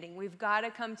understanding. We've got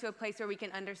to come to a place where we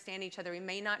can understand each other. We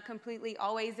may not completely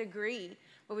always agree,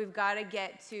 but we've got to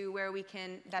get to where we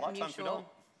can, that mutual. A lot of times we don't.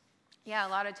 Yeah, a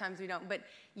lot of times we don't. But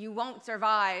you won't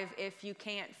survive if you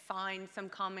can't find some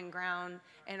common ground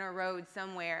in a road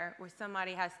somewhere where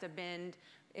somebody has to bend.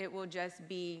 It will just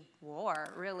be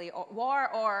war, really. War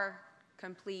or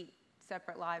complete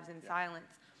separate lives in silence.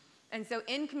 And so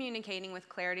in communicating with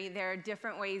clarity, there are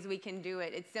different ways we can do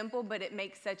it. It's simple, but it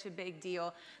makes such a big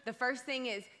deal. The first thing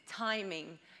is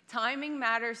timing. Timing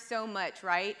matters so much,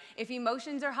 right? If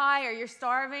emotions are high or you're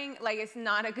starving, like, it's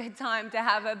not a good time to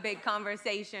have a big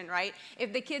conversation, right?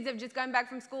 If the kids have just gotten back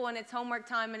from school and it's homework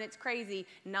time and it's crazy,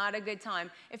 not a good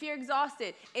time. If you're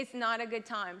exhausted, it's not a good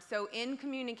time. So in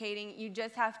communicating, you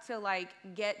just have to, like,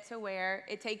 get to where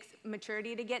it takes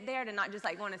maturity to get there, to not just,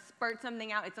 like, want to spurt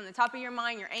something out. It's on the top of your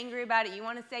mind, you're angry about it, you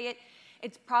want to say it.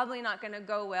 It's probably not going to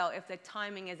go well if the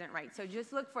timing isn't right. So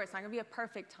just look for it. It's not going to be a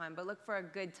perfect time, but look for a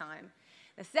good time.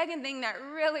 The second thing that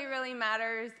really, really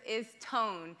matters is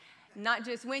tone. Not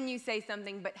just when you say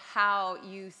something, but how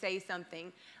you say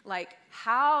something. Like,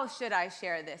 how should I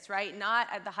share this, right? Not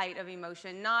at the height of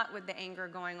emotion, not with the anger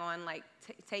going on, like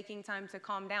taking time to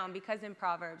calm down. Because in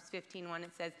Proverbs 15:1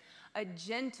 it says, a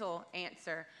gentle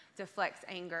answer deflects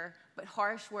anger, but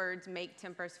harsh words make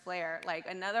tempers flare. Like,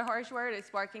 another harsh word is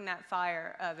sparking that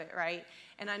fire of it, right?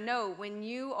 And I know when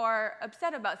you are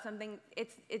upset about something,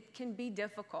 it can be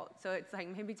difficult. So it's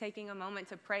like maybe taking a moment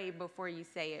to pray before you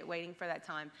say it, waiting for that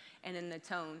time, and in the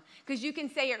tone. Because you can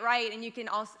say it right, and you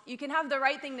can have the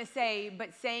right thing to say,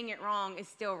 but saying it wrong is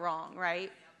still wrong,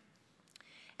 right?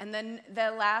 And then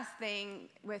the last thing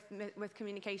with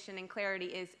communication and clarity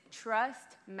is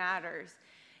trust matters.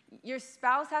 Your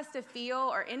spouse has to feel,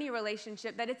 or any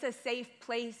relationship, that it's a safe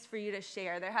place for you to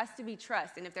share. There has to be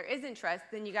trust. And if there isn't trust,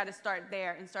 then you got to start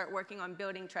there and start working on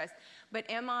building trust. But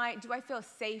do I feel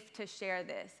safe to share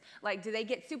this? Like, do they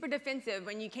get super defensive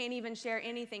when you can't even share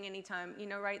anything anytime? You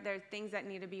know, right? There are things that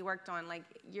need to be worked on. Like,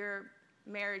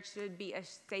 marriage should be a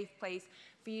safe place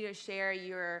for you to share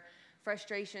your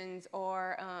frustrations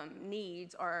or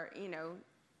needs or,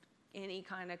 any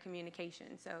kind of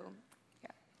communication. So,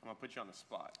 yeah. I'm going to put you on the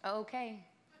spot. Okay.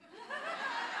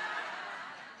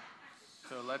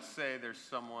 So let's say there's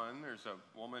a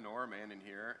woman or a man in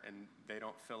here, and they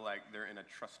don't feel like they're in a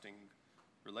trusting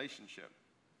relationship.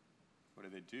 What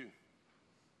do?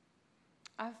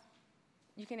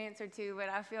 You can answer too, but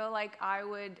I feel like I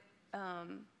would,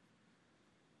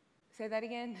 say that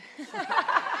again.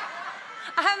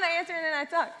 I have my answer and then I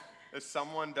talk. If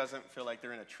someone doesn't feel like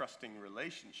they're in a trusting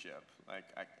relationship, like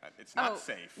it's not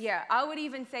safe. Yeah, I would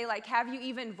even say, like, have you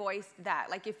even voiced that?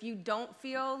 Like, if you don't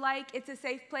feel like it's a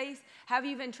safe place, have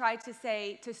you even tried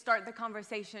to start the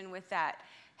conversation with that?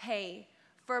 Hey,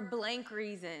 for blank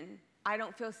reason, I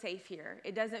don't feel safe here.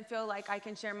 It doesn't feel like I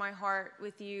can share my heart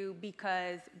with you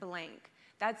because blank.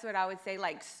 That's what I would say,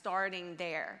 like, starting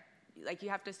there. Like, you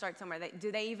have to start somewhere.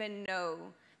 Do they even know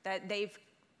that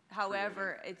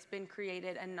it's been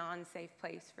created a non-safe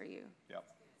place for you? Yep.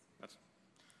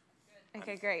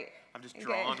 Okay, great. I'm just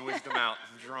drawing wisdom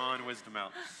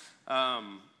out.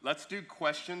 Let's do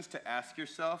questions to ask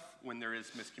yourself when there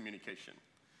is miscommunication.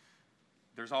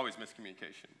 There's always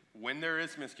miscommunication. When there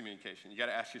is miscommunication, you got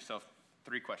to ask yourself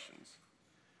 3 questions.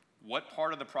 What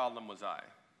part of the problem was I?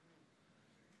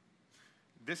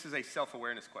 This is a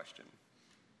self-awareness question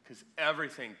because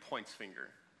everything points finger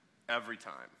every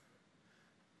time.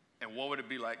 And what would it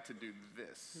be like to do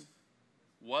this?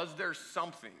 Was there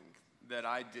something that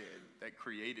I did that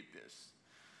created this?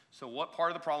 So what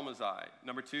part of the problem was I?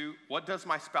 Number 2, what does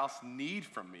my spouse need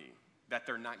from me that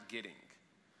they're not getting?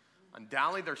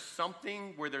 Undoubtedly, there's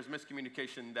something where there's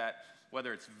miscommunication that,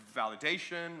 whether it's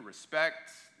validation,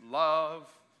 respect,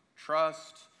 love,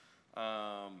 trust,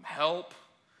 help,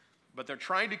 but they're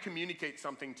trying to communicate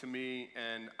something to me,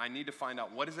 and I need to find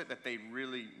out what is it that they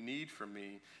really need from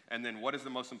me, and then what is the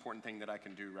most important thing that I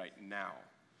can do right now.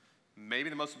 Maybe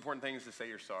the most important thing is to say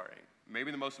you're sorry.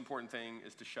 Maybe the most important thing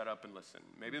is to shut up and listen.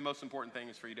 Maybe the most important thing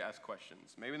is for you to ask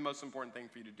questions. Maybe the most important thing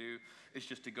for you to do is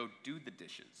just to go do the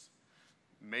dishes.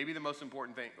 Maybe the most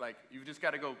important thing, like, you've just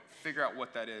got to go figure out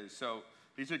what that is. So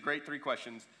these are great 3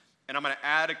 questions, and I'm going to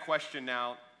add a question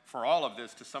now for all of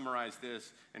this to summarize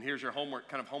this, and here's your homework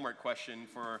question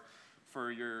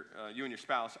for you and your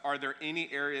spouse. Are there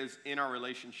any areas in our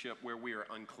relationship where we are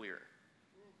unclear?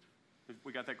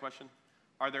 We got that question?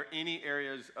 Are there any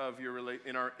areas of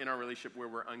in our relationship where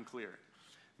we're unclear?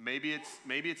 Maybe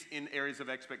it's in areas of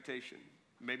expectation.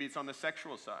 Maybe it's on the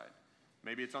sexual side.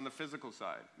 Maybe it's on the physical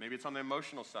side. Maybe it's on the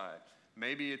emotional side.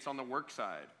 Maybe it's on the work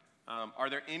side. Are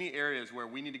there any areas where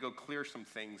we need to go clear some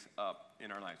things up in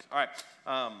our lives? All right,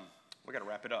 we got to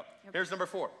wrap it up. Yep. Here's number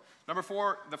 4. Number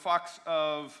 4, the fox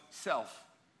of self.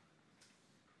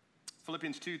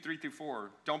 Philippians 2:3-4.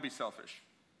 Don't be selfish.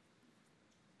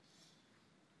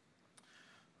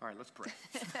 All right, let's pray.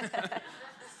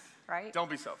 Right? Don't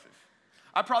be selfish.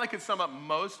 I probably could sum up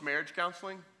most marriage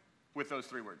counseling with those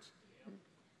 3 words.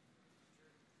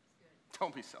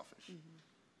 Don't be selfish. Mm-hmm.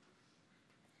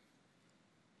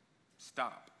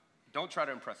 Stop. Don't try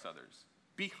to impress others.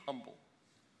 Be humble.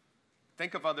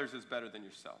 Think of others as better than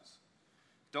yourselves.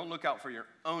 Don't look out for your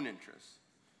own interests,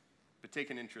 but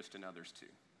take an interest in others too.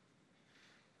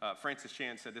 Francis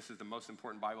Chan said this is the most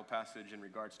important Bible passage in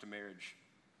regards to marriage.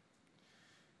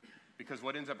 Because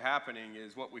what ends up happening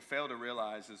is what we fail to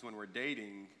realize is when we're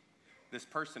dating, this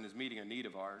person is meeting a need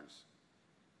of ours.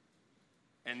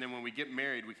 And then when we get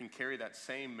married, we can carry that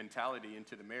same mentality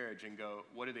into the marriage and go,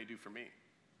 what do they do for me?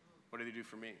 What do they do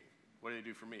for me? What do they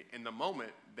do for me? In the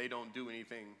moment, they don't do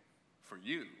anything for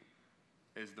you,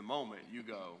 is the moment you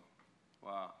go,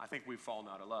 well, I think we've fallen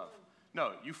out of love.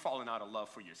 No, you've fallen out of love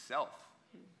for yourself.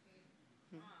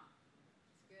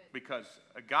 Because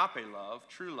agape love,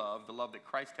 true love, the love that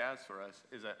Christ has for us,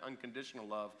 is an unconditional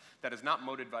love that is not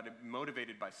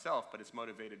motivated by self, but it's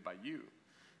motivated by you.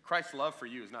 Christ's love for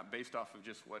you is not based off of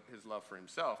just what his love for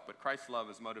himself, but Christ's love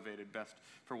is motivated best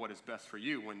for what is best for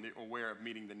you when they're aware of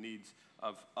meeting the needs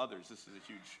of others. This is a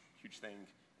huge, huge thing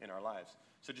in our lives.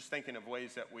 So just thinking of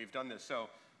ways that we've done this. So,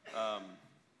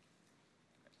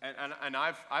 and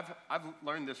I've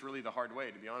learned this really the hard way,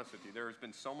 to be honest with you. There has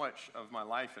been so much of my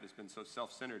life that has been so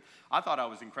self-centered. I thought I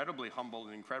was incredibly humble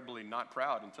and incredibly not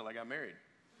proud until I got married.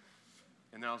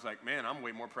 And then I was like, man, I'm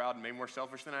way more proud and way more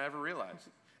selfish than I ever realized.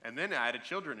 And then I added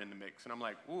children in the mix, and I'm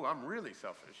like, ooh, I'm really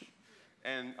selfish.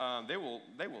 And they will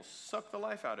suck the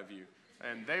life out of you,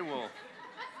 and they will.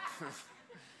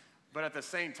 But at the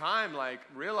same time, like,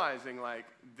 realizing, like,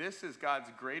 this is God's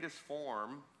greatest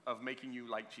form of making you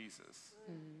like Jesus.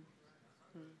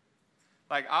 Mm-hmm.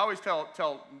 Like, I always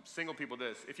tell single people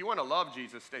this: if you want to love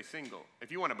Jesus, stay single.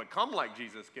 If you want to become like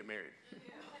Jesus, get married.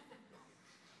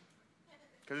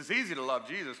 Because it's easy to love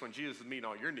Jesus when Jesus is meeting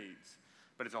all your needs.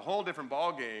 But it's a whole different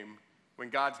ball game when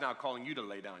God's now calling you to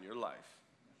lay down your life,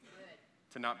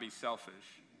 to not be selfish,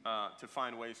 to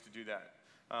find ways to do that.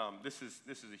 This is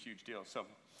a huge deal. So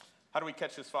how do we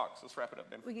catch this fox? Let's wrap it up,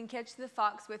 Ben. We can catch the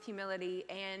fox with humility.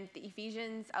 And the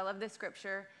Ephesians, I love this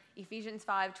scripture. Ephesians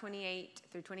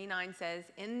 5:28-29 says,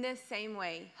 "In this same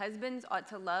way, husbands ought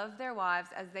to love their wives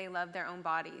as they love their own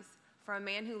bodies. For a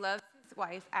man who loves his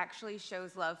wife actually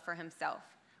shows love for himself."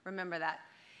 Remember that.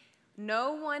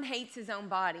 "No one hates his own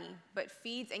body, but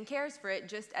feeds and cares for it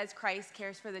just as Christ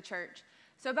cares for the church."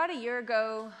 So about a year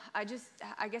ago, I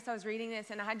guess I was reading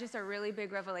this, and I had just a really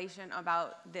big revelation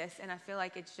about this, and I feel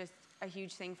like it's just a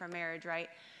huge thing for marriage, right?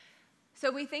 So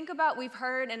we've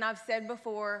heard, and I've said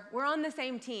before, we're on the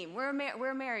same team. We're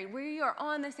married. We are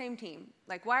on the same team.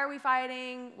 Like, why are we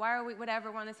fighting? Why are we whatever?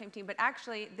 We're on the same team. But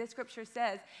actually, this scripture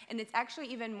says, and it's actually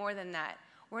even more than that.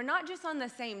 We're not just on the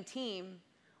same team.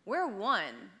 We're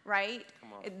one, right?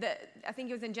 Come on. I think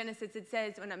it was in Genesis, it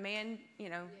says when a man,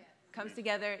 comes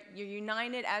together, you're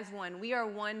united as one. We are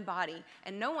one body.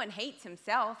 And no one hates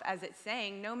himself, as it's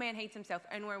saying. No man hates himself,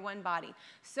 and we're one body.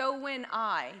 So when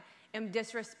I am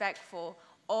disrespectful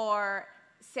or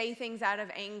say things out of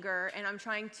anger and I'm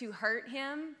trying to hurt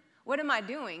him, what am I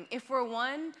doing? If we're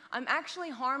one, I'm actually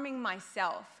harming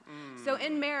myself. So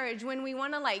in marriage, when we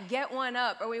want to get one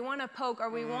up, or we want to poke, or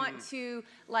we want to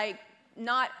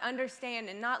not understand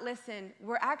and not listen,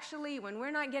 when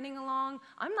we're not getting along,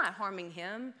 I'm not harming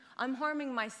him. I'm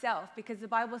harming myself, because the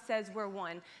Bible says we're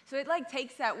one. So it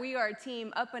takes that we are a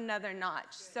team up another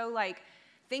notch. So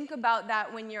think about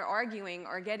that when you're arguing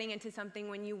or getting into something,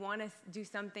 when you want to do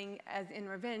something as in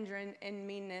revenge or in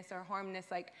meanness or harmness.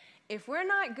 If we're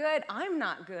not good, I'm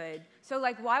not good. So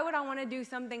why would I want to do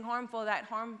something harmful that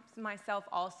harms myself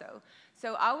also?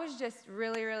 So I was just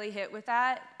really, really hit with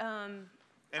that.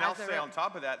 And I'll say on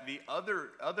top of that, the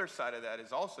other side of that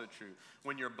is also true.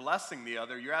 When you're blessing the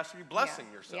other, you're actually blessing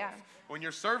yourself. Yeah. When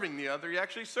you're serving the other, you're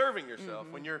actually serving yourself.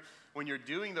 When you're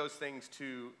doing those things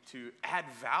to add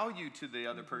value to the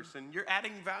other person, you're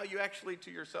adding value actually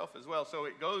to yourself as well. So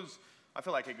I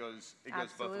feel like it goes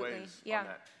both ways on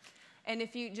that. And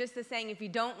if you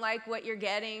don't like what you're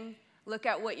getting, look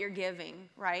at what you're giving,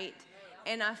 right?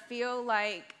 And I feel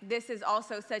like this is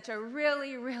also such a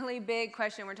really, really big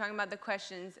question. We're talking about the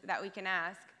questions that we can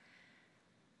ask.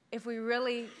 If we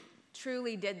really,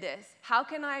 truly did this, how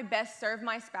can I best serve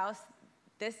my spouse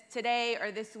today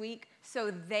or this week so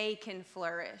they can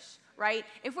flourish, right?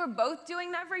 If we're both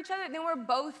doing that for each other, then we're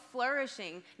both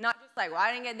flourishing. Not just well,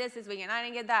 I didn't get this week and I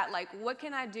didn't get that. What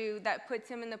can I do that puts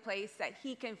him in the place that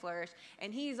he can flourish?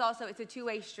 And it's a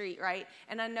two-way street, right?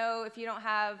 And I know if you don't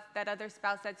have that other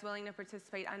spouse that's willing to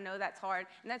participate, I know that's hard.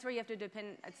 And that's where you have to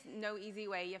depend. It's no easy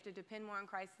way. You have to depend more on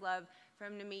Christ's love for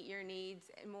him to meet your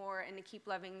needs more and to keep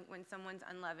loving when someone's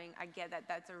unloving. I get that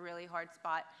that's a really hard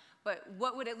spot. But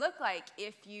what would it look like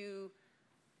if you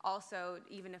also,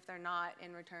 even if they're not,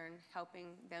 in return, helping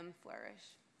them flourish?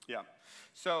 Yeah.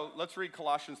 So let's read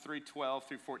Colossians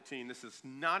 3:12-14. This is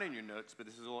not in your notes, but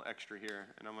this is a little extra here,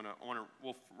 and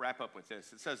we'll wrap up with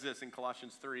this. It says this in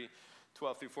Colossians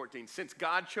 3:12-14. "Since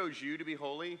God chose you to be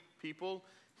holy people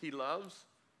he loves,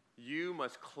 you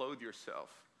must clothe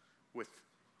yourself with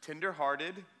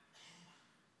tender-hearted,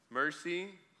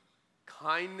 mercy,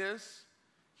 kindness,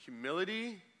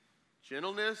 humility,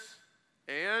 gentleness,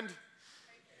 and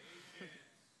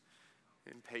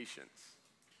patience."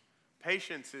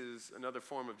 Patience is another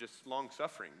form of just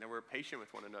long-suffering, that we're patient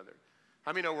with one another.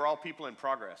 How many know we're all people in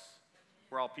progress?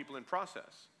 We're all people in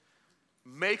process.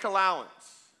 Make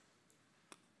allowance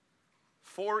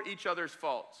for each other's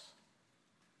faults.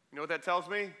 You know what that tells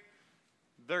me?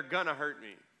 They're gonna hurt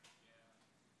me.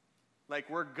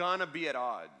 We're gonna be at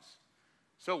odds.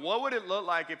 So what would it look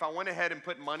like if I went ahead and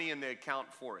put money in the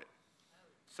account for it?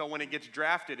 So when it gets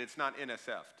drafted, it's not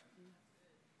NSF'd.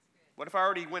 What if I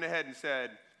already went ahead and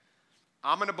said,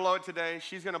 I'm going to blow it today,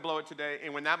 she's going to blow it today,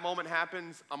 and when that moment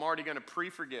happens, I'm already going to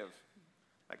pre-forgive.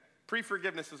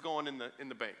 Pre-forgiveness is going in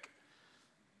the bank.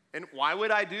 And why would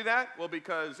I do that? Well,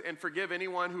 and forgive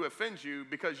anyone who offends you,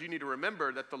 because you need to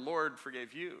remember that the Lord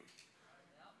forgave you.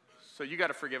 So you got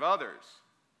to forgive others.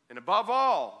 And above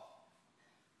all,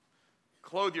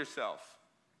 clothe yourself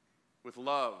with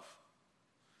love,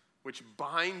 which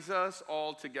binds us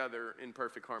all together in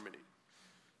perfect harmony.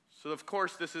 So, of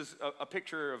course, this is a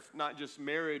picture of not just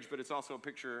marriage, but it's also a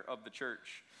picture of the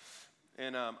church.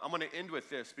 And I'm going to end with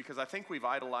this, because I think we've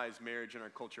idolized marriage in our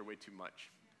culture way too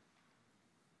much.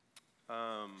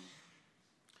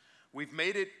 We've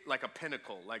made it like a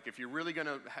pinnacle. Like if you're really going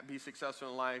to be successful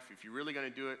in life, if you're really going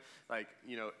to do it, like,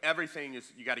 everything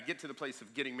is, you got to get to the place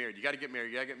of getting married. You got to get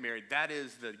married. You got to get married. That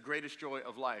is the greatest joy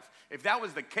of life. If that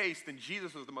was the case, then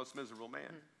Jesus was the most miserable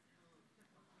man.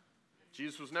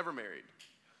 Jesus was never married.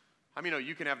 I mean,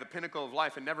 you can have the pinnacle of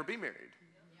life and never be married.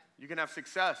 You can have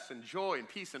success and joy and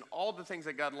peace and all the things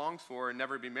that God longs for and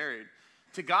never be married.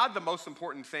 To God, the most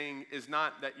important thing is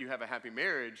not that you have a happy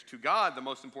marriage. To God, the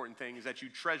most important thing is that you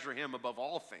treasure him above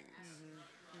all things.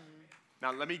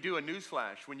 Now, let me do a news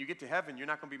flash. When you get to heaven, you're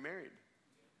not going to be married.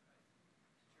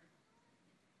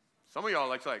 Some of y'all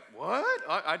like, what?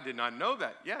 I did not know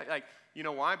that. Yeah, you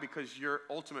know why? Because your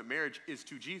ultimate marriage is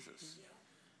to Jesus.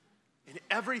 And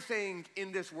everything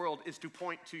in this world is to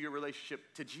point to your relationship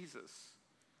to Jesus.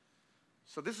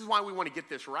 So this is why we want to get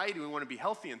this right, and we want to be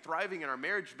healthy and thriving in our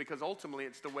marriage, because ultimately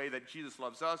it's the way that Jesus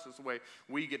loves us. It's the way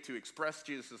we get to express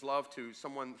Jesus' love to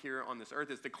someone here on this earth.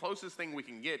 It's the closest thing we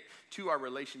can get to our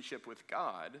relationship with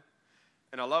God.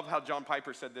 And I love how John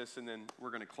Piper said this, and then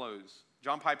we're going to close.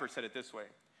 John Piper said it this way: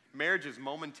 marriage is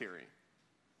momentary,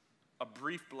 a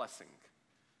brief blessing,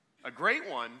 a great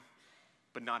one,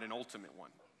 but not an ultimate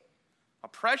one, a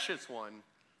precious one,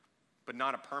 but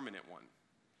not a permanent one.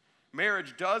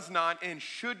 Marriage does not and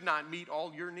should not meet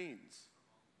all your needs.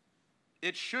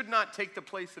 It should not take the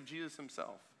place of Jesus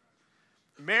himself.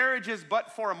 Marriage is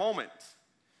but for a moment.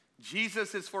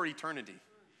 Jesus is for eternity.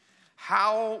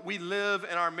 How we live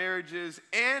in our marriages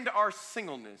and our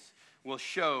singleness will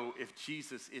show if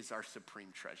Jesus is our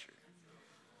supreme treasure.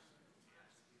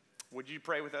 Would you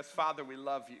pray with us? Father, we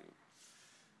love you.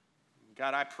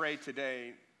 God, I pray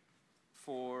today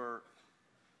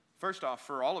first off,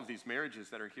 for all of these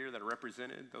marriages that are here, that are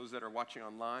represented, those that are watching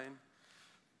online.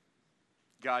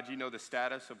 God, you know the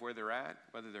status of where they're at,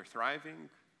 whether they're thriving,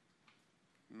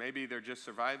 maybe they're just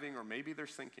surviving, or maybe they're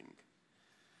sinking.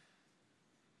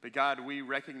 But God, we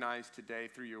recognize today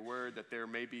through your word that there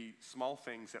may be small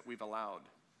things that we've allowed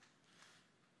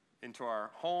into our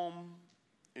home,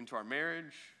 into our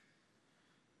marriage,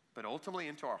 but ultimately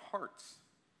into our hearts.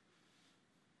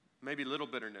 Maybe little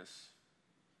bitterness.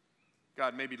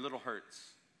 God, maybe little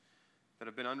hurts that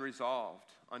have been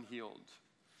unresolved, unhealed.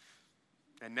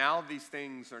 And now these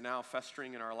things are now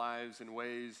festering in our lives in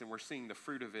ways, and we're seeing the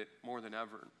fruit of it more than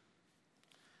ever.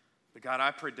 But God,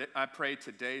 I pray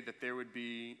today that there would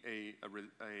be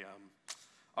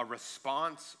a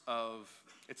response of,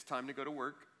 it's time to go to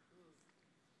work.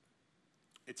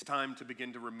 It's time to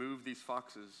begin to remove these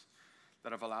foxes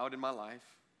that I've allowed in my life,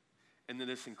 and then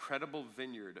this incredible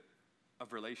vineyard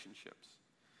of relationships.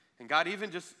 And God, even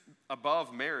just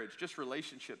above marriage, just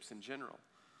relationships in general.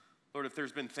 Lord, if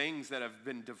there's been things that have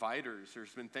been dividers,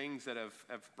 there's been things that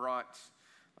have brought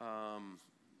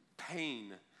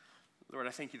pain, Lord,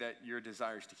 I thank you that your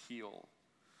desire is to heal.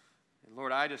 And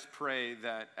Lord, I just pray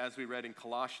that as we read in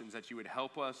Colossians, that you would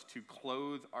help us to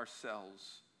clothe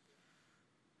ourselves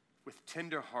with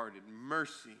tender-hearted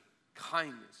mercy,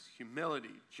 kindness, humility,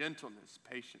 gentleness,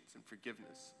 patience, and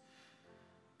forgiveness.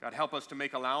 God, help us to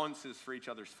make allowances for each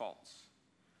other's faults.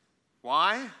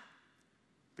 Why?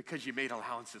 Because you made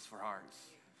allowances for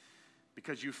ours.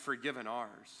 Because you've forgiven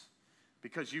ours.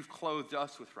 Because you've clothed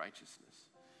us with righteousness.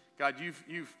 God,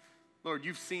 Lord,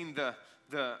 you've seen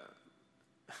the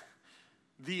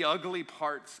ugly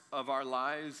parts of our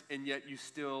lives, and yet you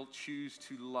still choose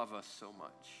to love us so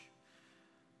much.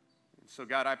 And so,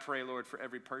 God, I pray, Lord, for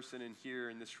every person in here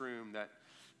in this room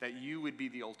that you would be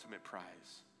the ultimate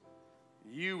prize.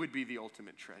 You would be the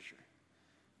ultimate treasure.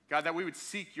 God, that we would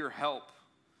seek your help.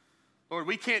 Lord,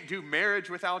 we can't do marriage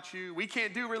without you. We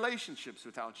can't do relationships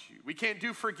without you. We can't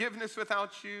do forgiveness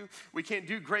without you. We can't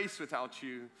do grace without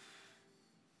you.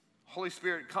 Holy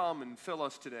Spirit, come and fill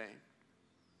us today.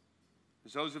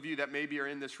 There's those of you that maybe are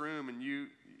in this room and you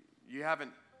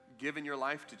haven't given your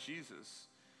life to Jesus.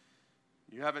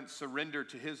 You haven't surrendered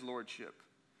to his lordship.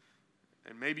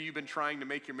 And maybe you've been trying to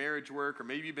make your marriage work, or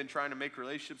maybe you've been trying to make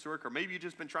relationships work, or maybe you've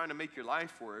just been trying to make your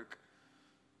life work.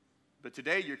 But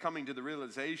today you're coming to the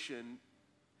realization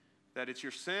that it's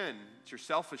your sin, it's your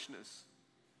selfishness.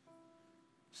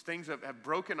 It's things that have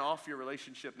broken off your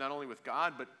relationship not only with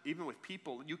God, but even with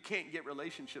people. You can't get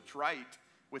relationships right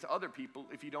with other people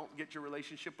if you don't get your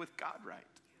relationship with God right.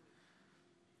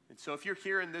 And so if you're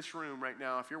here in this room right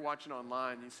now, if you're watching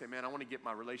online, and you say, man, I want to get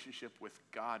my relationship with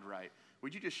God right,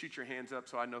 would you just shoot your hands up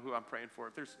so I know who I'm praying for?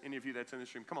 If there's any of you that's in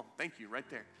this room, come on, thank you, right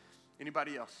there.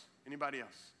 Anybody else? Anybody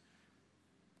else?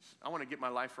 I want to get my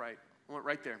life right. I want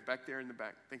right there, back there in the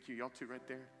back. Thank you, y'all too, right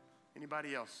there.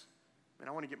 Anybody else? Man,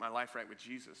 I want to get my life right with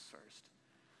Jesus first.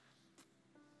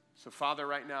 So Father,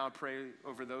 right now I pray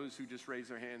over those who just raise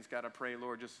their hands. God, I pray,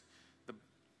 Lord, just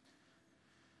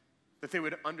that they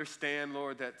would understand,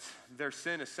 Lord, that their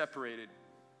sin is separated,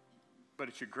 but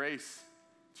it's your grace,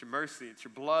 it's your mercy, it's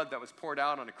your blood that was poured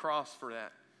out on a cross for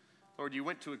that. Lord, you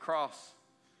went to a cross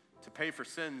to pay for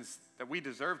sins that we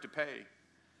deserve to pay.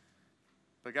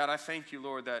 But God, I thank you,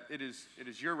 Lord, that it is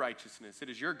your righteousness, it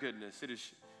is your goodness, it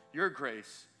is your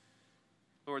grace,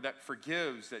 Lord, that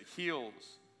forgives, that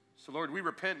heals. So, Lord, we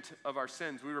repent of our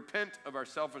sins. We repent of our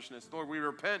selfishness. Lord, we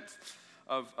repent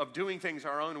of doing things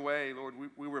our own way. Lord,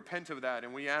 we repent of that,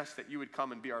 and we ask that you would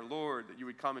come and be our Lord, that you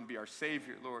would come and be our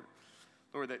Savior, Lord.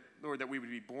 Lord, that we would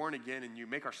be born again in you.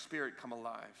 Make our spirit come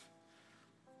alive.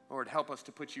 Lord, help us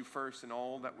to put you first in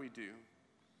all that we do.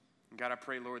 And God, I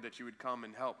pray, Lord, that you would come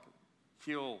and help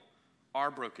heal our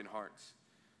broken hearts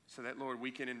so that, Lord,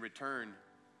 we can in return,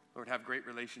 Lord, have great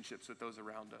relationships with those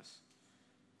around us.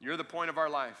 You're the point of our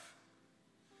life.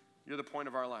 You're the point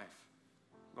of our life.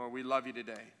 Lord, we love you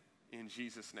today in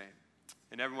Jesus' name.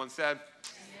 And everyone said,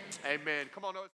 amen. Amen. Come on.